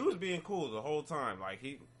 He was being cool the whole time. Like,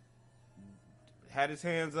 had his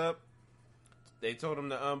hands up. They told him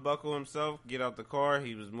to unbuckle himself, get out the car.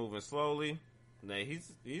 He was moving slowly. Now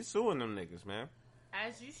he's suing them niggas, man.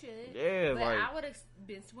 As you should. Yeah, but like, I would have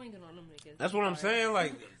been swinging on them niggas. That's what I'm saying.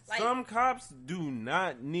 Like some cops do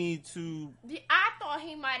not need to. I thought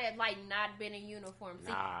he might have not been in uniform.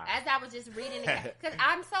 See, as I was just reading it, because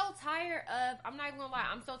I'm so tired of. I'm not even gonna lie.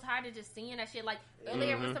 I'm so tired of just seeing that shit. Like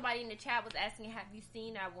earlier, when somebody in the chat was asking, "Have you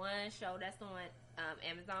seen that one show that's on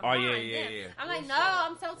Amazon?" Oh yeah. I'm like, no.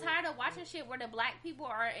 I'm so tired of watching shit where the black people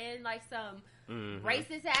are in some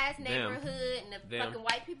racist ass neighborhood and the fucking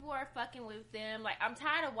white people are fucking with them. Like, I'm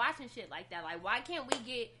tired of watching shit like that. Like, why can't we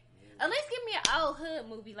get at least give me an old hood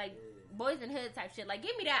movie like Boys in Hood type shit? Like,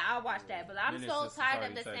 give me that. I'll watch that. But I'm so tired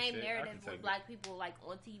of the same narrative with black people like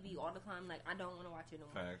on TV all the time. Like, I don't want to watch it no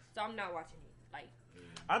more. Facts. So I'm not watching it. Like,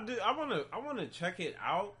 I wanna check it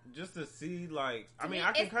out just to see. Like, I mean,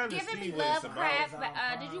 I can kind of see what it's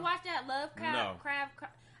about. Did you watch that Lovecraft? No.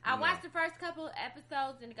 I watched the first couple of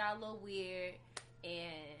episodes and it got a little weird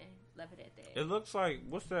and left it at that. It looks like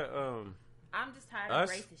what's that? I'm just tired of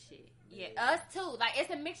racist shit. Yeah, us too. Like, it's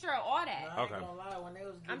a mixture of all that. No, I ain't gonna lie. When they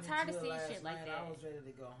was I'm tired of seeing shit like that. I was ready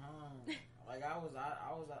to go home. Like I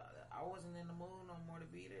wasn't in the mood no more to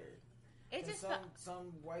be there. It's just some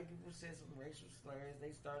white people said some racial slurs.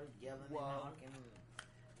 They started yelling and honking.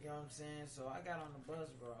 You know what I'm saying? So I got on the bus,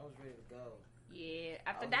 bro. I was ready to go. Yeah,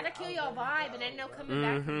 after that'll kill your vibe, and then no coming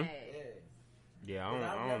back from that. Yeah,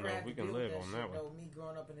 I don't know if we can live on that one. Me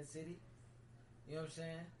growing up in the city, you know what I'm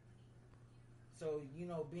saying? So,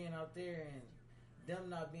 being out there and them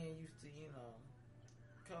not being used to,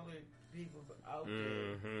 colored people out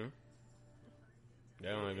there. They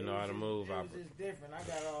don't even know how to move. It was just different. I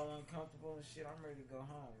got all uncomfortable and shit. I'm ready to go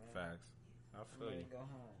home, man. Facts. I feel you. Ready to go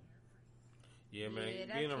home. Yeah, man.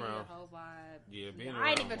 Being around. Whole vibe. Yeah, being around. I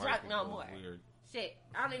ain't even drunk no more. Weird. Shit,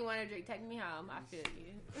 I don't even want to drink. Take me home. I feel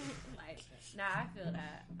you. I feel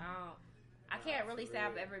that. I can't really say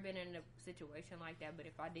I've ever been in a situation like that, but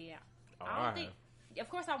if I did, I don't think. Of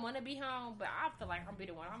course, I want to be home, but I feel like I'm be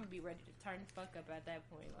the one. I'm gonna be ready to turn the fuck up at that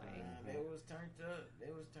point. Like, they was turned up.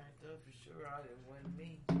 They was turned up for sure. It wasn't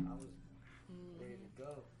me. I was ready to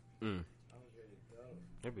go. I was ready to go.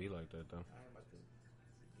 It be like that though. I ain't about to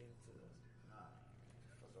get into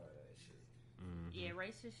fuck all that shit. Yeah,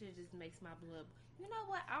 racist shit just makes my blood. You know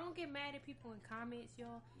what? I don't get mad at people in comments,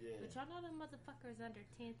 y'all. Yeah. But y'all know them motherfuckers under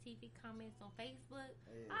 10 TV comments on Facebook?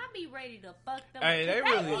 Yeah. I be ready to fuck them. Hey, they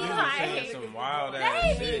really do say some wild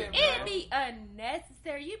ass shit. It be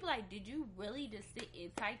unnecessary. You be like, did you really just sit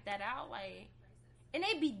and type that out? Like, and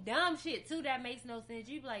they be dumb shit too that makes no sense.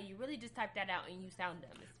 You be like, you really just typed that out and you sound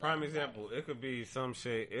dumb. Prime example, it could be some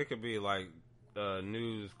shit. It could be like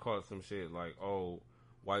news caught some shit like, oh,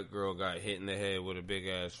 white girl got hit in the head with a big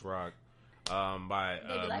ass rock. By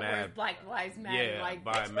mad Black Lives Matter. Yeah, like,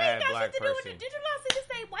 by a mad black person. Did you not see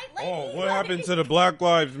the same white lady? Oh, what happened to the Black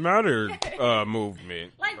Lives Matter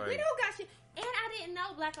movement? Like, we don't got shit. And I didn't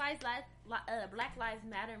know Black Lives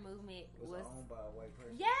Matter movement was owned by a white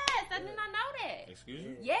person. Yes, I did not know that. Excuse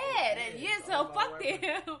me? Yeah, so fuck them.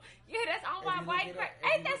 Yeah, that's owned by a white person.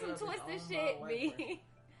 Ain't that some twisted shit, B?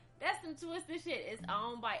 That's some twisted shit.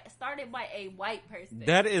 It's started by a white person.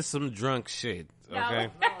 That is some drunk shit. Okay. No,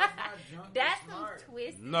 it's not drunk. That's some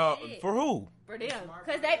twisted shit. No, for who? For them.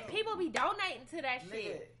 Because people be donating to that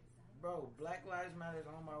shit. Bro, Black Lives Matter is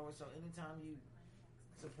on my way. So anytime you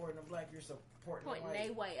supporting the black, you're supporting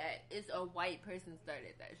the white. It's a white person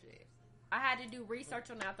started that shit. I had to do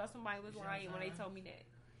research on that. I thought somebody was lying when they told me that.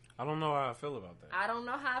 I don't know how I feel about that. I don't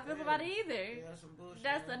know how I feel about it either. Yeah, that's some bullshit.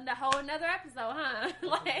 That's a whole another episode, huh?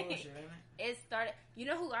 Like, bullshit, it started. You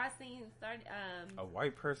know who I seen started? A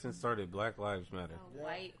white person started Black Lives Matter.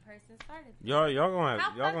 White person started. Y'all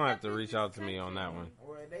gonna have to reach out to me on that one.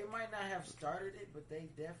 Well, they might not have started it, but they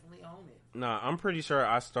definitely own it. Nah, I'm pretty sure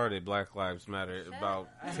I started Black Lives Matter about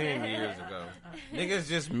 10 years ago. Niggas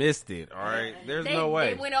just missed it. All right, there's no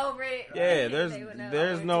way. They went over it. Yeah,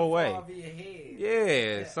 there's no way.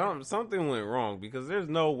 Yeah, something went wrong because there's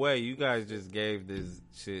no way you guys just gave this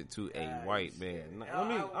shit to a white man.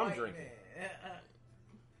 I'm drinking.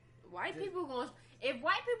 White people if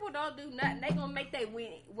white people don't do nothing, they gonna make their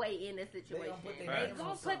way in the situation. They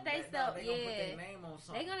gonna put their stuff. Yeah,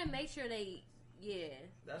 they gonna make sure they. Yeah,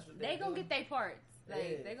 they gonna get their parts.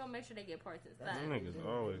 Like they gonna make sure they get parts and stuff. Niggas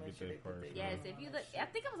always get their parts. Yes, if you look, I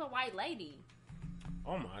think it was a white lady.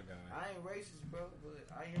 Oh my god. I ain't racist, bro, but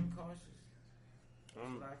I am cautious. That's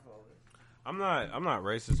what I call it. I'm not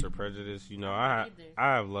racist or prejudiced. You know, I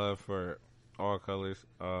have love for all colors.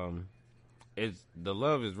 The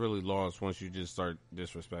love is really lost once you just start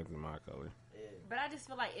disrespecting my color. Yeah. But I just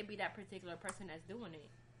feel like it be that particular person that's doing it.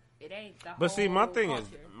 It ain't the But see, my whole thing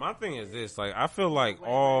culture. is this. Like, I feel like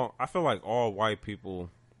all white people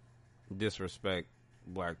disrespect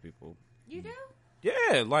black people. You do?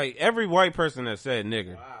 Yeah, like every white person that said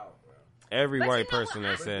nigger. Wow, bro. Every But white you know person what?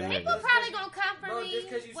 that said People nigger. probably gonna come for Bro, me. just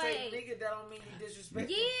because you say Wait. nigga, that don't mean you disrespect.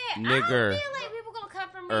 Yeah, Nigger. I don't feel like people gonna come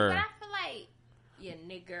for me, but I feel like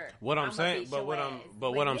nigger. What I'm I'ma saying, beat but your what ass.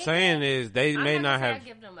 what I'm nigga, saying is they I'm may not not gonna say have. I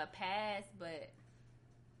give them a pass, but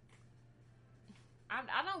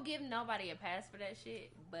I don't give nobody a pass for that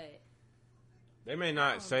shit. But They may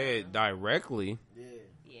not say it directly,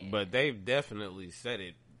 Yeah. but they've definitely said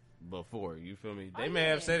it before. You feel me? They Oh, may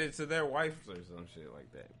have yeah. said it to their wives or some shit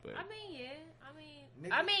like that. But I mean, yeah,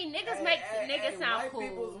 niggas Hey, make hey, niggas hey, sound white cool.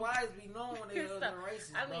 people's wives be knowing when they So, husband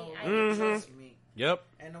racist, I mean, bro. I Mhm. Trust me. yep.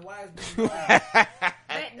 And the wives be knowing.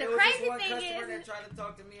 But the There was crazy this one thing customer is, that tried to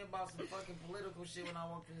talk to me about some fucking political shit when I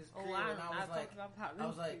walked in his crib, I and I was like, about politics. I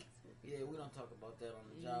was like, yeah, we don't talk about that on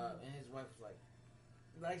the job. And his wife was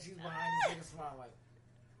like she's behind the nigga smile, like,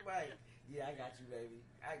 right, yeah, I got you, baby,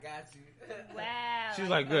 I got you. wow. She's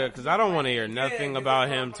like, good, because I don't want to hear nothing Yeah, about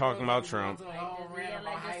this him motherfucker talking about was Trump. going to a whole rant Yeah,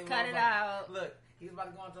 about how he just cut loves it out. Look, he's about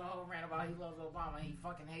to go into a whole rant about he loves Obama and he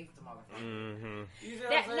fucking hates the motherfucker. Mm-hmm. You see what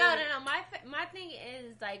That, I'm no. saying? My thing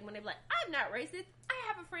is like when they be like, I'm not racist. I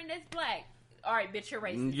have a friend that's black. All right, bitch, you're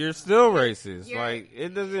racist. You're still racist. You're- like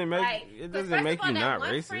it doesn't make Like, it but doesn't first make of all, you that not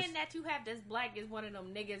one racist. friend that you have that's black is one of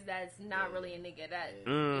them niggas that's not really a nigga. That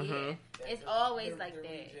Mhm. yeah, it's always like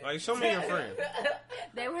that. Like, show me your friend.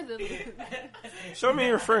 They were the. Show me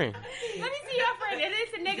your friend. Let me see your friend. It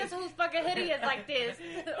is the niggas whose fucking hoodie is like this.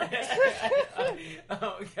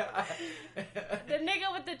 Oh god. The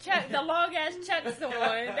nigga with the long ass chucks on.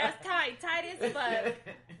 That's tight as fuck.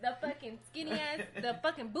 The fucking skinny ass, the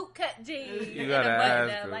fucking boot cut jeans. You and gotta the button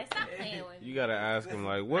ask up. her. Like, stop playing with me. You gotta ask him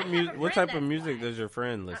like I have a what friend type of that's music black. does your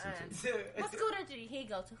friend listen to? What school did he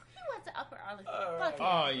go to? He went to Upper Arlington. Alright. Fuck him.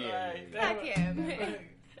 Oh yeah, Fuck him.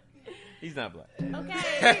 he's not black.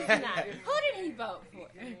 Okay, he's not. Who did he vote for?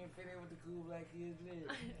 He ain't fit in with the cool black kids.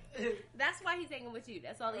 Man. That's why he's hanging with you.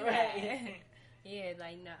 That's all he Right. had. Yeah,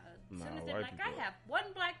 like, no. As soon as they're white like, people. I have one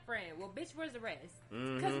black friend. Well, bitch, where's the rest?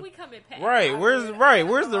 Mhm. Because we come in packs. Right, where's the rest?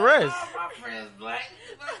 Oh, my friend's black.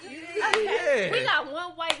 Yeah. We got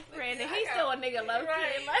one white friend, and he's still a nigga low key.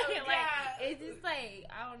 Right. Like, Oh, like, God. it's just like,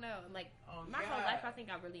 I don't know. Like, Oh, my whole God. life, I think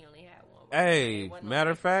I really only had one. white Hey, friend. Wasn't no matter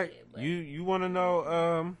of racist fact, shit, but- you want to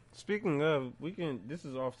know? Speaking of, this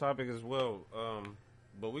is off topic as well.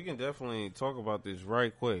 But we can definitely talk about this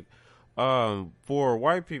right quick. For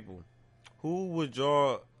white people, who would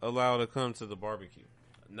y'all allow to come to the barbecue?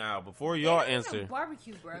 Now, before y'all Yeah, there's no answer,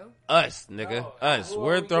 barbecue, bro. us, nigga, Oh, us. who are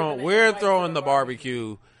We're we throwing giving we're invite to throwing the the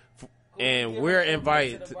barbecue, and giving we're an invite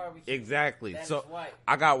invited. to the barbecue? Exactly. That So is white.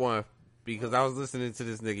 I got one because I was listening to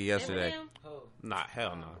this nigga yesterday. Eminem, Oh, Nah,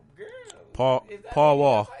 hell no. girl. Is that Paul who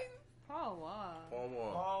Wall. you're fighting? Paul Wall. Paul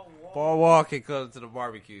Wall. Paul Wall. Paul Wall can come to the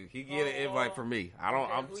barbecue. He get an Paul invite Wall. from me. I don't.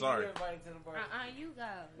 Okay, I'm who sorry. You inviting to the barbecue? You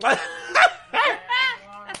go.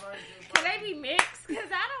 Nah, Can they be mixed? Because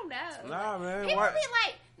I don't know. Nah, man. People What? be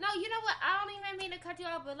like, no, you know what? I don't even mean to cut you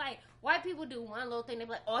off, but like, white people do one little thing. They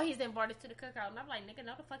be like, oh, he's invited to the cookout. And I'm like, nigga,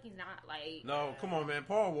 no, the fuck he's not. Like, No, come on, man.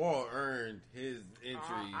 Paul Wall earned his entry.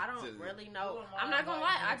 I don't to really know. Who am I'm I not gonna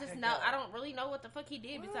lie. I inviting to just the know. cookout? I don't really know what the fuck he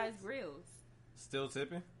did besides grills. Still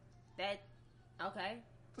tipping. That, okay.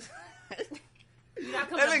 You not That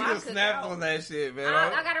coming to my nigga snapped cookout. on that shit, man.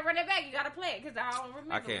 I gotta run it back. You gotta play it because I don't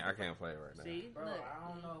remember. I can't play it right now. See, Bro, look. I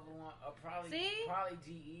don't know who want. Probably See?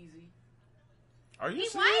 G-Eazy. Are you He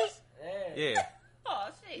serious? white? Yeah. Oh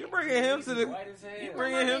shit. You bringing him to the. White as hell. You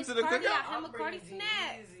bringing him to the Cardi cookout? out. Him I'm and Cardi bringing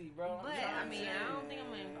Snap. G-Eazy, bro. But I mean, I don't think I'm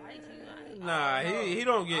gonna invite you. Nah, he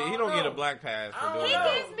don't get a black pass for I don't doing He know.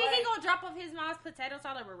 that. gives me. He gonna drop off his mom's potato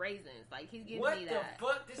salad with raisins. Like he's giving What me the that.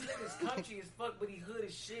 fuck? This nigga's country as fuck, but he hood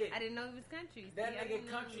as shit. I didn't know he was country. That See, I nigga didn't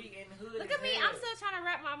know. country and hood. Look as at me. hell. I'm still trying to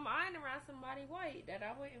wrap my mind around somebody white that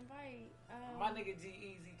I would invite. My nigga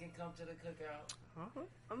G-Eazy can come to the cookout.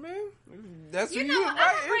 I mean, that's You who know, you what? I'm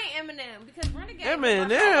gonna invited. bring Eminem because Renegade.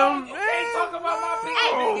 Eminem, You can't talk about my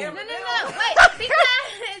Hey, people. no. Wait, because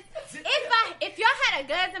if y'all had a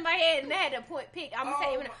gun in my head and they had a point pick, I'm gonna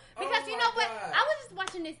say Eminem. Because you my know what? God. I was just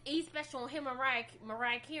watching this E special on him and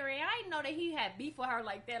Mariah Carey, and I didn't know that he had beef with her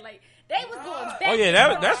like that. Like they was going back. Oh yeah,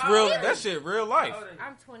 and forth. that's real. That shit real life.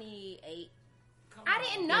 I'm 28. Come I on,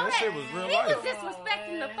 didn't bro. know that that. shit was real He life. was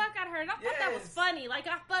disrespecting the man. fuck out of her, and I thought that was Yes. funny. Like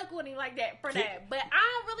I fuck with him like that for that, but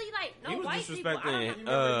I don't really like no He was white people. I don't disrespecting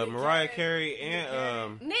know. Mariah Carey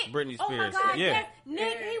and Nick, Britney oh my Spears. God, Yeah. yes.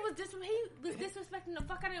 Nick, Yeah. he was just he was disrespecting the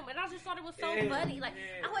fuck out of him, and I just thought it was so funny. Like,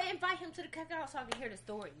 I would invite him to the cookout so I could hear the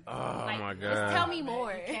story. Oh like, my god! Just tell me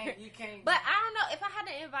more. You can't. But I don't know if I had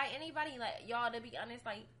to invite anybody, like y'all, to be honest,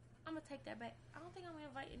 like I'm gonna take that back. I don't think I'm gonna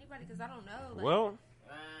invite anybody because I don't know. Like, well,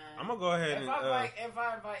 I'm gonna go ahead if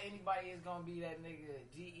I invite anybody, it's gonna be that nigga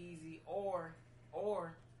G-Eazy or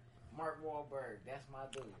Mark Wahlberg. That's my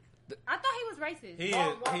dude. I thought he was racist. He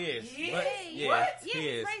is. What? Yeah,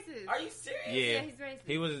 he's racist. Are you serious? Yeah, he's racist.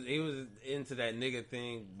 He was into that nigga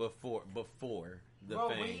thing before the bro,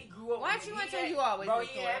 fame. When he grew up, why don't you want to? You always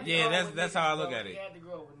that's how I look at it. He had to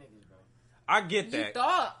grow up with niggas, bro. I get that. You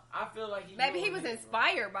thought? I feel like maybe he was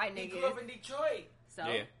inspired by niggas. He grew up in Detroit. So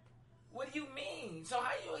yeah. What do you mean? So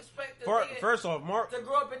how you expect first off, Mark to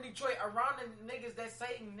grow up in Detroit around the niggas that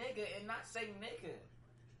say nigga and not say nigga?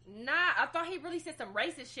 Nah, I thought he really said some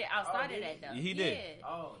racist shit outside of that though. He did. Yeah.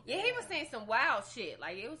 Oh, yeah, he was saying some wild shit.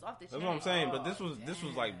 Like it was off the chain. That's what I'm saying. But this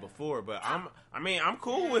was like before. But I'm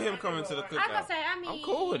cool with him coming to the cookout. I was gonna say, I'm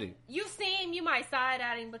cool with it. You see him, you might side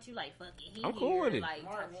at him, but you like fuck it. I'm cool with it. Like,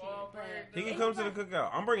 He can come to the cookout.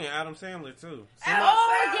 I'm bringing Adam Sandler too.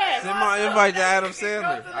 Yes. Send my invite to Adam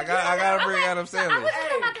Sandler. I gotta bring Adam Sandler. I was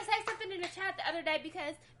just about to say something in the chat the other day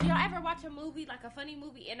because do y'all ever watch a movie, like a funny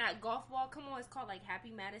movie, and that golf ball come on? It's called like Happy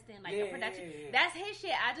Madison, like a production. Yeah. That's his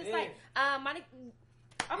shit. I just like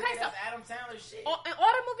okay, so that's Adam Sandler shit. All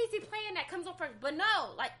the movies he playing that comes on first, but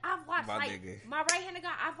no, like I've watched my right-handed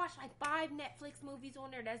guy. I've watched like 5 Netflix movies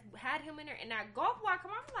on there that's had him in there, and that golf ball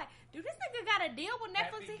come on. I'm like, dude, this nigga got a deal with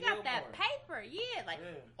Netflix. He got that paper,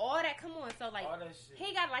 all that come on. So like,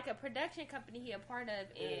 he got like a production company he a part of,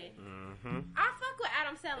 and I fuck with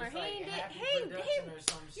Adam Sandler. It's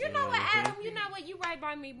he you know what, Adam? You know what? You right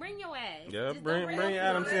by me. Bring your ass. Yeah, bring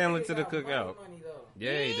Adam Sandler to the cookout.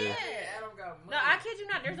 Yeah, he did. Adam got money. No, I kid you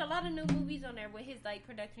not. There's a lot of new movies on there with his like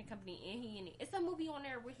production company, and he in it. It's a movie on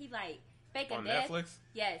there where he like fake a on death. Netflix.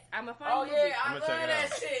 Yes, I'm a funny Oh movie. yeah, I'm I gonna love check it that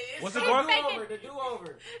out. shit. What's it called? The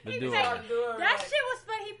do-over. The do-over. That shit was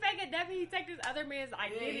fun. He fake a death. He take this other man's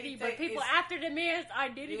identity, but people after the man's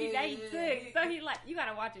identity that he took. So he like, you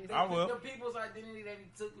gotta watch it. I will. The people's identity that he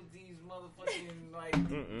took with these motherfucking like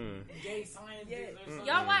gay scientists or something.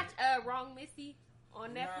 Y'all watch Wrong Missy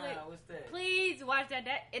on Netflix? Nah, what's that? Please watch that.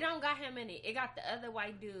 It don't got him in it. It got the other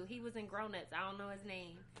white dude. He was in Grown Ups. I don't know his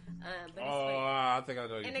name. But it's funny. I think I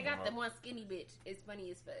know you. And they got the one skinny bitch. It's funny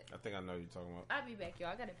as fuck. I think I know you're talking about. I'll be back, y'all.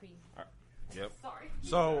 I gotta pee. Yep. Sorry.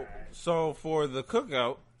 So for the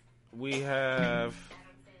cookout, we have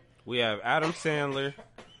Adam Sandler,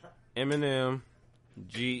 Eminem,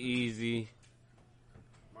 G-Eazy,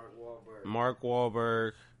 Mark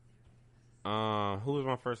Wahlberg. Who was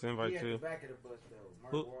my first invite to? Back of the bus, though.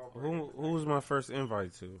 Who was my first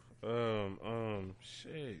invite to?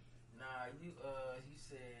 Shit. Nah, you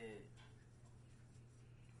said.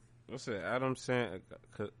 What's it? Adam Sandler.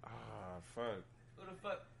 Fuck. Who the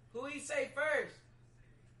fuck? Who he say first?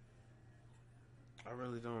 I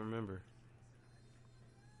really don't remember.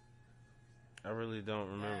 Nah, who the nigga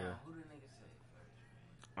say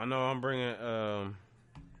first? I know I'm bringing.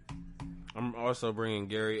 I'm also bringing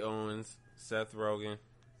Gary Owens, Seth Rogen.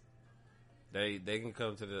 They can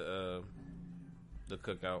come to the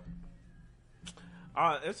cookout.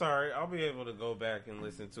 It's alright. I'll be able to go back and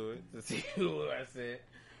listen to it to see who I said.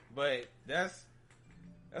 But that's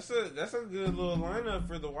a good little lineup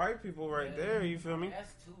for the white people right there. You feel me?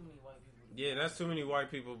 That's too many white people. Yeah, that's too many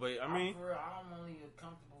white people. But I mean, I'm only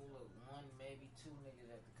comfortable with 1, maybe 2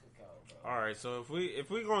 niggas at the cookout, bro. all right. So if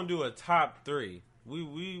we gonna do a top 3,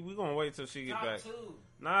 we gonna wait till she get top back. 2.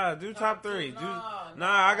 Nah, do top 3. Nah,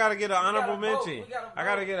 I gotta get an honorable mention. I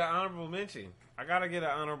gotta get an honorable mention. We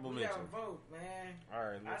gotta vote, man. All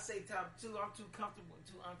right. I say top 2. I'm too uncomfortable with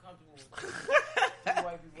 2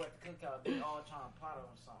 white people at the cookout. They all trying to plot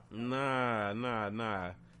on something. Nah.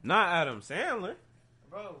 Not Adam Sandler.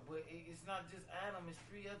 Bro, but it's not just Adam. It's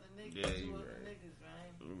 3 other niggas. Yeah, 2 you other right. niggas, man.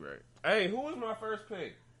 You right. Hey, who was my first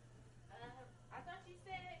pick? I thought you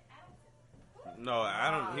said Adam. No,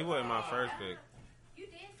 Adam. He wasn't my first pick. You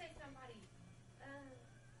did say somebody.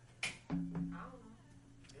 I don't know.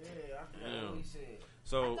 Yeah, I forgot what he said.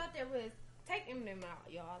 So I thought there was taking them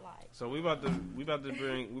out, y'all. Like. So we about to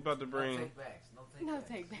bring. No takebacks. No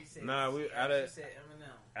takebacks. Nah, she said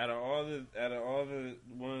Eminem. Out of all the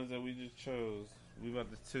ones that we just chose, we about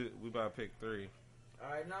to pick 3. All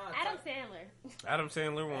right, Adam Sandler. Adam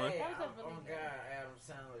Sandler won. Hey, That was a oh really my God, Adam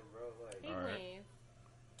Sandler, bro. Like, He All right. wins.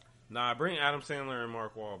 Nah, bring Adam Sandler and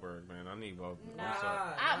Mark Wahlberg, man. I need both. Nah. I'm sorry.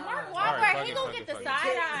 Mark All right, Wahlberg, fuck he it, gonna fuck get it, the fuck it.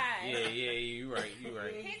 side eye. Yeah, you right. He's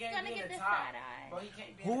can't gonna be get in the top. side eye. Bro, he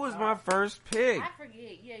can't be Who in was the my top. first pick? I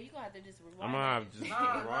forget. Yeah, you gonna have to just rewind. I'm gonna have it. to just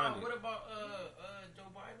Nah, rewind it. what about Joe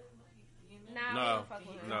Biden? Nah, I don't fuck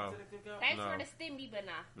with him. No. Thanks No. for the stimmy, but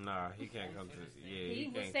nah. Nah, he can't come to. Yeah,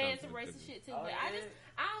 He was can't saying come some to the racist cookout. shit too, Oh, but yeah?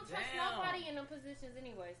 I don't trust Damn. nobody in them positions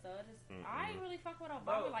anyway. So I ain't really fuck with Obama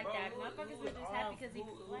Bro, like bro, that. who Motherfuckers was were just happy on? because he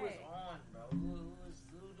Who was black. on, bro?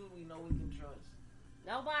 Who do we know we can trust?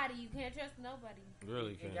 Nobody. You can't trust nobody.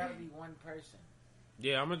 Really It can't. gotta be one person.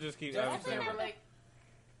 Yeah, I'm gonna just keep. Justin Justin Timberlake.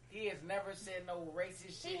 He has never said no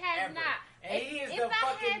racist shit. He has ever. not. And he is If the I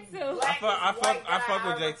fucking had to. blackest I white guy fuck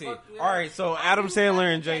with I ever JT. fucked with. All right, so I Adam do Sandler fuck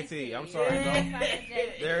and with JT. JT. I'm sorry, Yeah. bro. I fuck with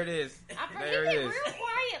JT. There it is. He There get it is. real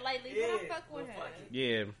quiet lately, but I Yeah, fuck with well, him. fuck it. Yeah,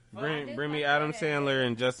 I do bring me fuck Adam with him. Sandler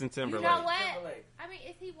and Justin You Timberlake. know what? Timberlake. I mean,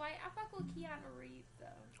 is he white? I fuck with Keanu Reeves though.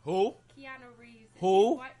 Who? Keanu Reeves. Is Who?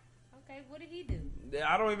 he white? Okay, what did he do?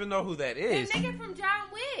 I don't even know who that The is. nigga from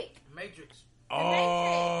John Wick. Matrix.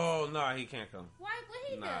 Oh no, he can't come. Why? What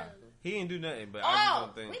he Nah, do? he ain't do nothing. But I Oh,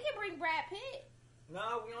 just don't we think. can bring Brad Pitt.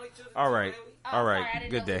 No, we only choose. All right. Oh, All right. sorry, I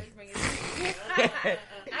didn't Good know day. we was bringing it.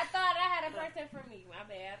 I thought I had a person for me. My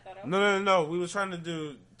bad. I thought I was... No. We was trying to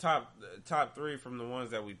do top 3 from the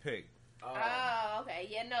ones that we picked. Oh, okay.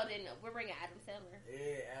 Yeah, no, then we're bringing Adam Sandler.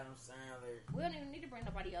 Yeah, Adam Sandler. We don't even need to bring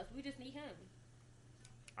nobody else. We just need him.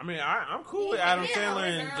 I mean, I'm cool with Yeah, Adam yeah, Sandler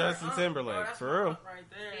yeah, and Justin Timberlake that's for my real. uncle right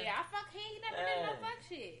there. Yeah, I fuck. He ain't never did no fuck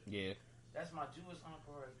shit. Yeah, That's my Jewish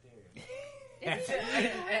uncle right there. Is he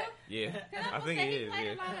for real? yeah. 'Cause I Uncle think said he he is. played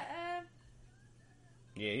Yeah, a lot of,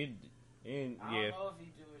 yeah. He I don't yeah. know if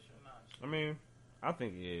he's Jewish or not. I mean, I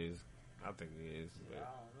think he is. I think he is. I But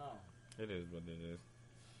don't know. it is what it is.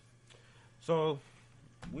 So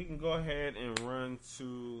we can go ahead and run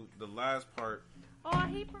to the last part. Oh,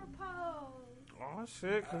 he proposed. Oh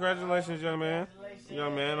shit! Congratulations, young man. Congratulations.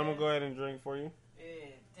 Young man, I'm gonna go ahead and drink for you. Yeah,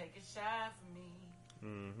 take a shot for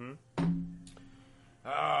me. Mm-hmm.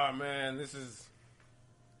 Ah man, this is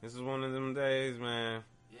one of them days, man.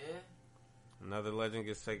 Yeah. Another legend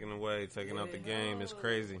gets taken away, taking out the game. It's No.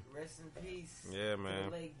 crazy. Rest in peace. Yeah, To man.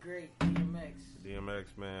 the late great DMX.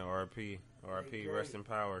 DMX, man. RP, Great. rest in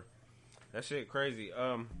power. That shit crazy.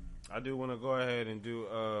 I do want to go ahead and do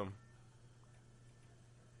a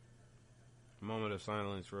moment of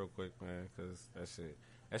silence real quick, man, because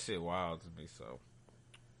that shit wild to me. So,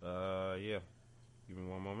 yeah. Give me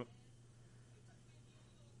one moment.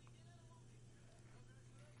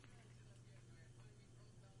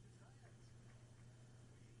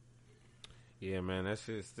 Yeah, man, that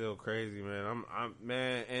shit's still crazy, man. I'm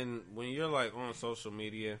man, and when you're like on social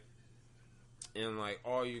media, and like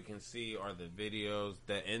all you can see are the videos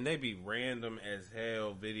and they be random as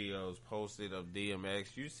hell videos posted of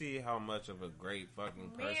DMX. You see how much of a great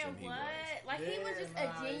fucking person Man, he what? was. Like, he was just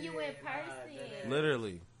a genuine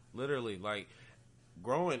person. Literally, like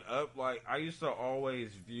growing up, like I used to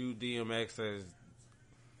always view DMX as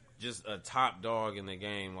just a top dog in the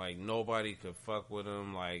game. Like nobody could fuck with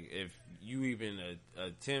him. Like if you even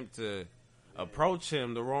attempt to approach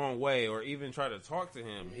him the wrong way or even try to talk to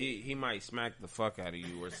him, he might smack the fuck out of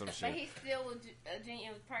you or some But shit. he's still a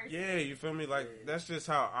genuine person. Yeah, you feel me? Like that's just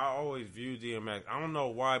how I always view DMX. I don't know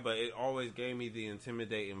why, but it always gave me the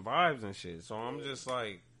intimidating vibes and shit. So I'm just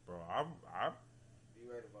like, bro, I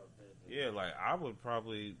You right about that. Though. yeah, like I would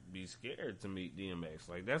probably be scared to meet DMX.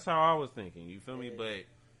 Like that's how I was thinking. You feel me? But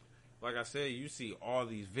like I said, you see all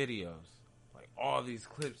these videos, like all these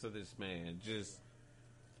clips of this man. Just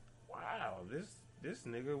wow, this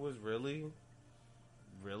nigga was really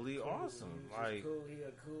awesome. He was Like just cool. He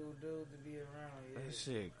a cool dude to be around. Yeah. that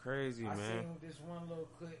shit crazy, I man. seen this one little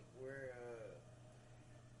clip where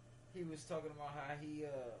he was talking about how he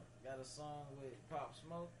got a song with Pop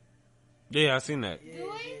Smoke. Yeah, I seen that. Yeah,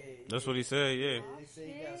 Do he? yeah, That's yeah. what he said. Yeah. He said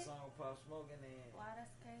he got a shit. song with Pop Smoke, and then Wow,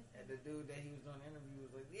 that's crazy. and the dude that he was doing the interview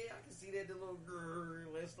was like, "Yeah, I can see that the little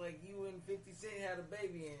girl. It's like you and 50 Cent had a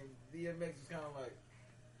baby, and DMX was kind of like,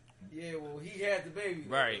 yeah, well, he had the baby,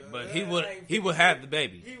 though. Right, but he Like, would have the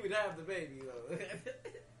baby. He would have the baby though.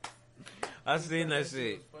 I seen that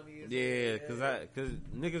shit. was funny as Yeah, hell, cause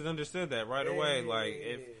niggas understood that right Yeah, away. yeah, Like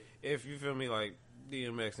yeah. if you feel me, like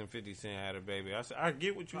DMX and 50 Cent had a baby. I said I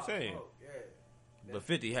get what you're Pop saying, Smoke, yeah. but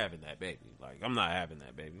 50 having that baby. Like I'm not having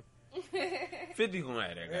that baby. 50 gonna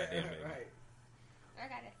have that goddamn baby. Right. I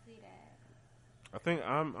gotta see that. I think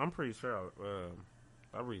I'm pretty sure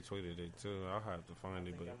I retweeted it too. I'll have to I find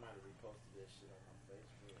it, think but I might have reposted that shit on my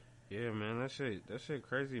Facebook. yeah, man, that shit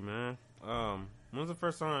crazy, man. When's the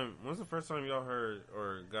first time y'all heard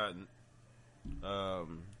or gotten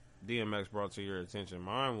DMX brought to your attention?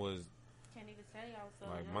 Mine was Can't even tell you I was so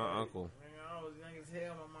like young. my uncle. Man, I was young as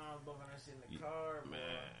hell. My mom was bumping that shit in the car. Man,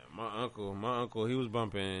 my uncle, he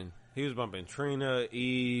was bumping Trina,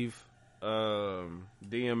 Eve,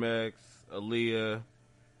 DMX, Aaliyah,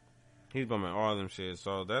 He's bumping all them shit.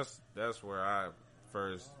 So that's where I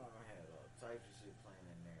first. I had all types of shit playing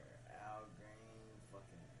in there. Al Green,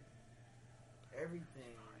 fucking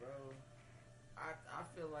everything, bro. I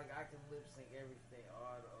feel like I can lip sync everything,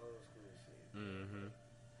 all the old school shit. Mm-hmm.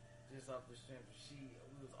 Just off the strength of we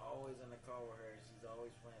was always in the car with her. She's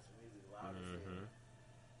always playing some music loud as hell.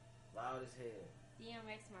 Loud as hell.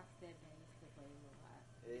 DMX, my stepdad used to play him a lot.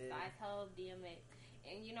 Yeah. Besides Hov, DMX.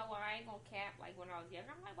 And you know what? I ain't gonna cap. Like when I was younger,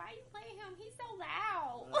 I'm like, why you playing him? He's so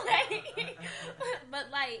loud. But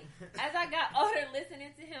like, as I got older, listening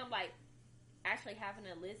to him, like actually having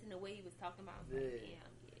to listen to what he was talking about, I was like, damn.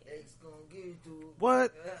 X gonna get it to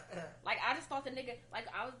what? Like I just thought the nigga,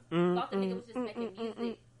 thought the nigga was just making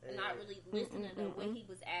music and not really listening to what he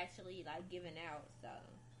was actually like giving out. So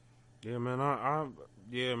yeah, man,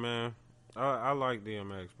 I like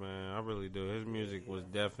DMX, man. I really do. His music was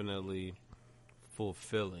definitely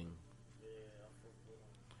fulfilling.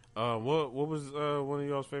 What was one of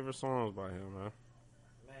y'all's favorite songs by him, man?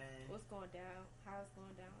 What's going down? How it's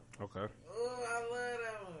going down? Okay. Oh, I love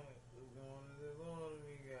that one. What's going on?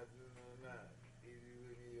 We got this one now. Easy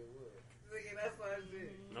with me or what? That's my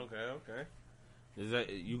shit. Okay. Is that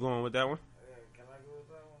you going with that one? Can I go with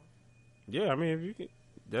that one? Yeah, I mean, if you can,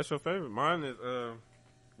 that's your favorite. Mine is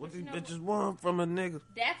what these bitches want from a nigga.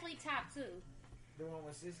 Definitely top 2. The one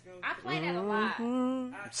with Cisco? I play that a lot.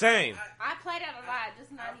 Same. I play that a lot,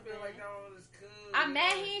 just not even. I feel like that one was cool. I'm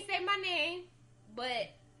mad he didn't say my name,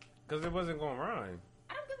 but because it wasn't gonna rhyme.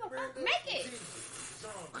 I don't give a fuck. Make it.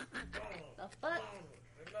 The fuck?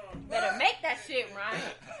 Better make that shit rhyme.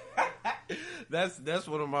 That's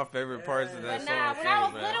one of my favorite parts of that but song. Nah, when I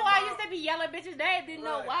was little, I used to be yelling bitches. They didn't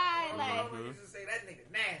know why. My mama used to say that nigga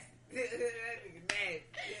nasty. That nigga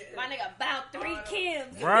nasty. My nigga about 3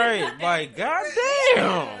 Kims. Right, like goddamn.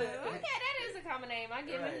 Okay, that is a common name. I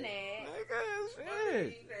give him that. Shit.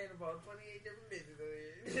 He named about 28 different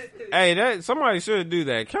bitches. Hey, that somebody should do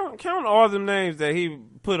that. Count all them names that he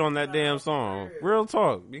put on that damn song. Real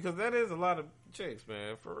talk, because that is a lot of chicks,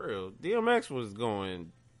 man. For real, DMX was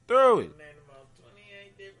going through it.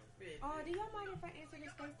 Oh, do y'all mind if I answer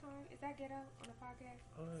this FaceTime? Is that ghetto on the podcast?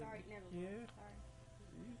 Sorry, never mind. Yeah. Sorry.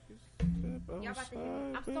 Y'all about to hear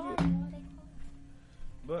me? I'm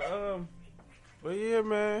sorry. But yeah,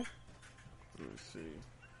 man. Let me see.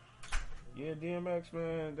 Yeah, DMX,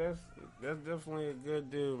 man. That's definitely a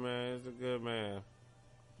good dude, man. It's a good man.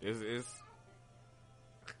 It's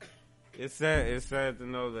sad. It's sad to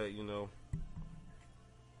know that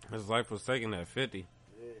his life was taken at 50. Yeah,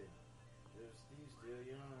 Steve's still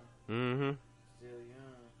young. Mm-hmm. Still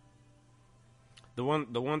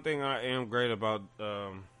young. The one thing I am great about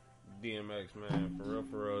DMX, man, for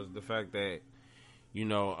real, is the fact that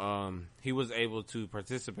he was able to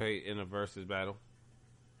participate in a versus battle.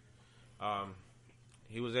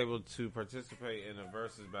 He was able to participate in a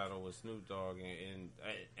versus battle with Snoop Dogg and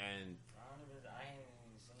I ain't even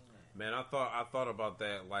seen that. man, I thought about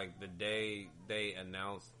that like the day they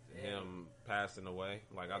announced him passing away.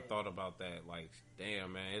 Like I thought about that. Like,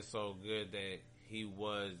 damn, man, it's so good that he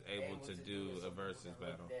was able to do a versus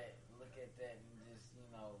battle. Look at that and just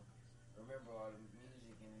remember all the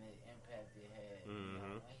music and the impact it had. When he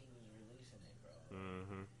was releasing it, bro.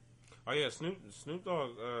 Mm-hmm. Oh yeah, Snoop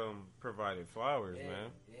Dogg provided flowers, man.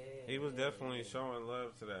 Yeah, he was definitely showing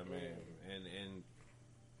love to that man, and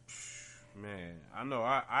man, I know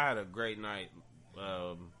I had a great night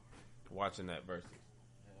watching that versus.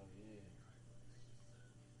 Hell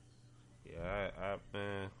yeah. Yeah,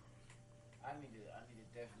 man. I need to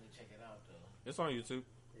definitely check it out though. It's on YouTube.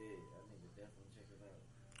 Yeah, I need to definitely check it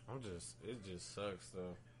out. It just sucks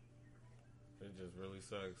though. It just really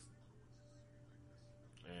sucks.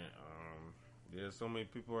 And yeah, so many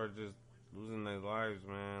people are just losing their lives,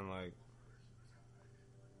 man. Like,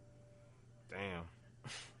 damn,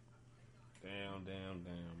 man.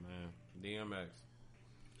 DMX.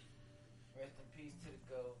 Rest in peace to the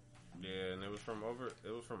GOAT. Yeah, and it was from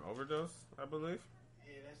overdose, I believe.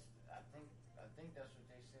 Yeah, I think that's what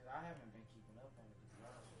they said. I haven't been keeping up on it, to be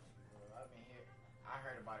honest with you, bro. I've been here. I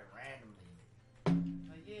heard about it randomly.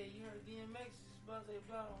 Like, yeah, you heard DMX is about to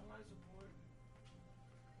battle on life support.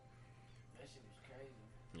 That shit was crazy.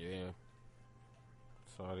 Yeah.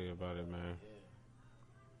 Sorry about it, man.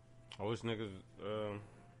 Yeah. I wish niggas. I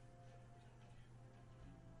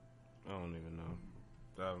don't even know.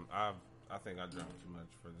 I think I drank too much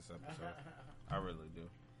for this episode. I really do.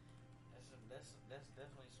 That's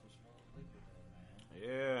definitely some smooth liquor though, man.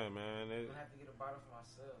 Yeah, man. I'm gonna have to get a bottle for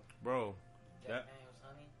myself. Bro. Jack Daniels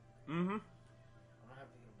honey. Mm-hmm. I'm gonna have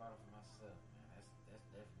to get a bottle for myself, man. That's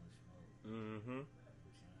definitely smooth. Mm-hmm.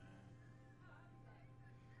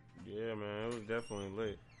 Yeah, man. It was definitely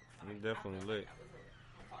lit. We definitely lit.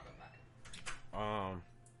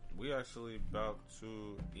 We actually about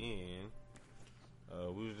to end.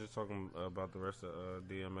 We was just talking about the rest of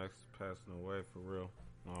DMX passing away for real.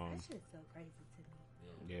 That shit's so crazy to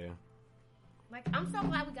me. Yeah. Like, I'm so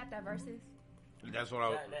glad we got that versus. That's what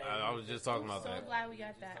I was just talking about. I'm so glad we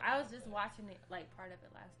got that. I was just watching it, like, part of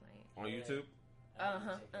it last night. On YouTube?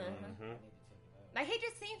 Like, he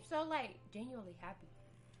just seemed so, like, genuinely happy.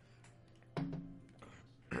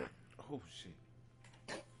 Oh, shit.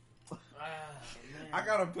 I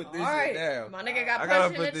gotta put this shit down. My nigga got I gotta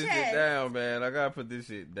punched put in the this chest. shit down, man. I gotta put this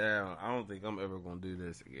shit down. I don't think I'm ever gonna do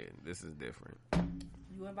this again. This is different.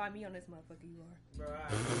 You invite me on this motherfucker, you are. Bro, I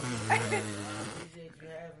appreciate you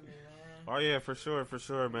having me, man. Oh yeah, for sure, man.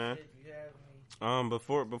 Appreciate you having me.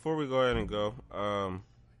 Before we go ahead and go,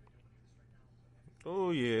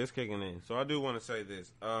 oh yeah, it's kicking in. So I do want to say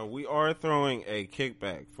this. We are throwing a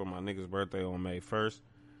kickback for my nigga's birthday on May 1st.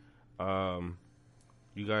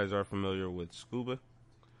 You guys are familiar with Scuba.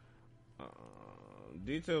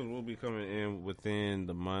 Details will be coming in within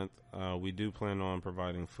the month. We do plan on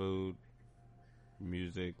providing food,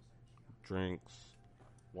 music, drinks,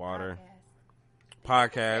 water.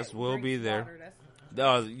 Podcast will be there.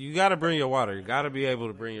 No, you got to bring your water. You got to be able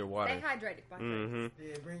to bring your water. Stay hydrated, my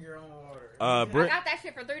Yeah, bring your own water. I got that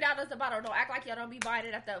shit for $3 a bottle. Don't act like y'all don't be buying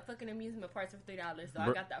it at the fucking amusement parks for $3. So I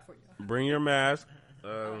got that for you. Bring your mask. Yeah,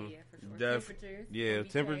 for sure. Temperatures. Yeah,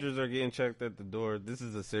 temperatures are getting checked at the door. This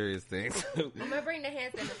is a serious thing. I'm gonna bring the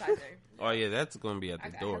hand sanitizer. Oh yeah, that's gonna be at the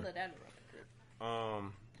door.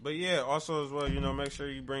 But yeah, also as well, make sure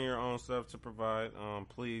you bring your own stuff to provide,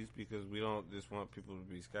 please, because we don't just want people to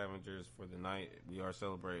be scavengers for the night. We are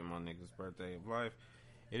celebrating my nigga's birthday of life.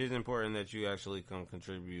 It is important that you actually come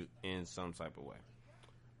contribute in some type of way.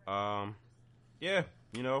 Yeah,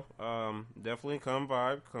 definitely come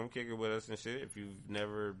vibe, come kick it with us and shit. If you've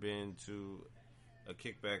never been to a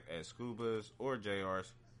kickback at Scuba's or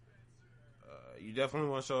JR's, you definitely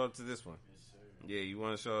want to show up to this one. Yeah, you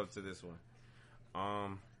want to show up to this one.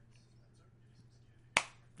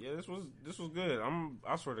 Yeah, this was good.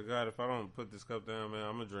 I swear to God, if I don't put this cup down, man,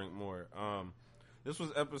 I'm gonna drink more. This was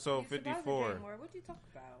episode 54. What'd you talk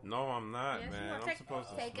about? No, I'm not, yes, man. I'm supposed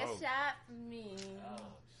to take smoke. a shot from me.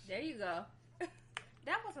 There you go.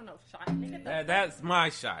 That wasn't no shot, nigga. That's my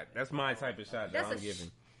shot. That's my type of shot that I'm giving.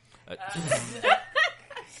 That's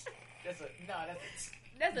a.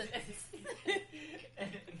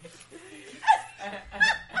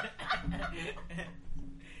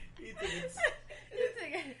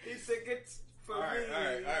 He took it for All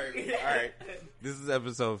me. right. This is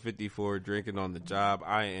episode 54, Drinking on the Job.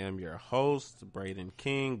 I am your host, Braden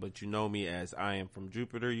King, but you know me as I Am From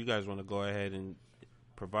Jupiter. You guys want to go ahead and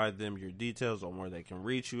provide them your details on where they can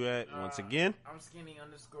reach you at once again? I'm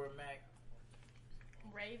skinny_Mac.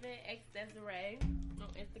 Raven X Desiree on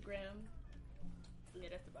Instagram. Yeah,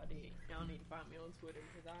 that's about it. Y'all need to find me on Twitter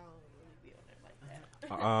because I don't really be on there like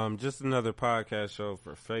that. Just another podcast show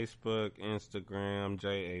for Facebook, Instagram,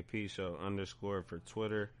 JAP Show _ for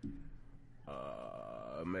Twitter.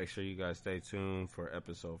 Make sure you guys stay tuned for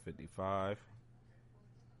episode 55.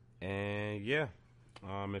 And yeah,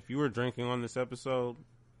 if you were drinking on this episode,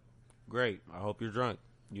 great. I hope you're drunk.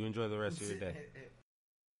 You enjoy the rest of your day.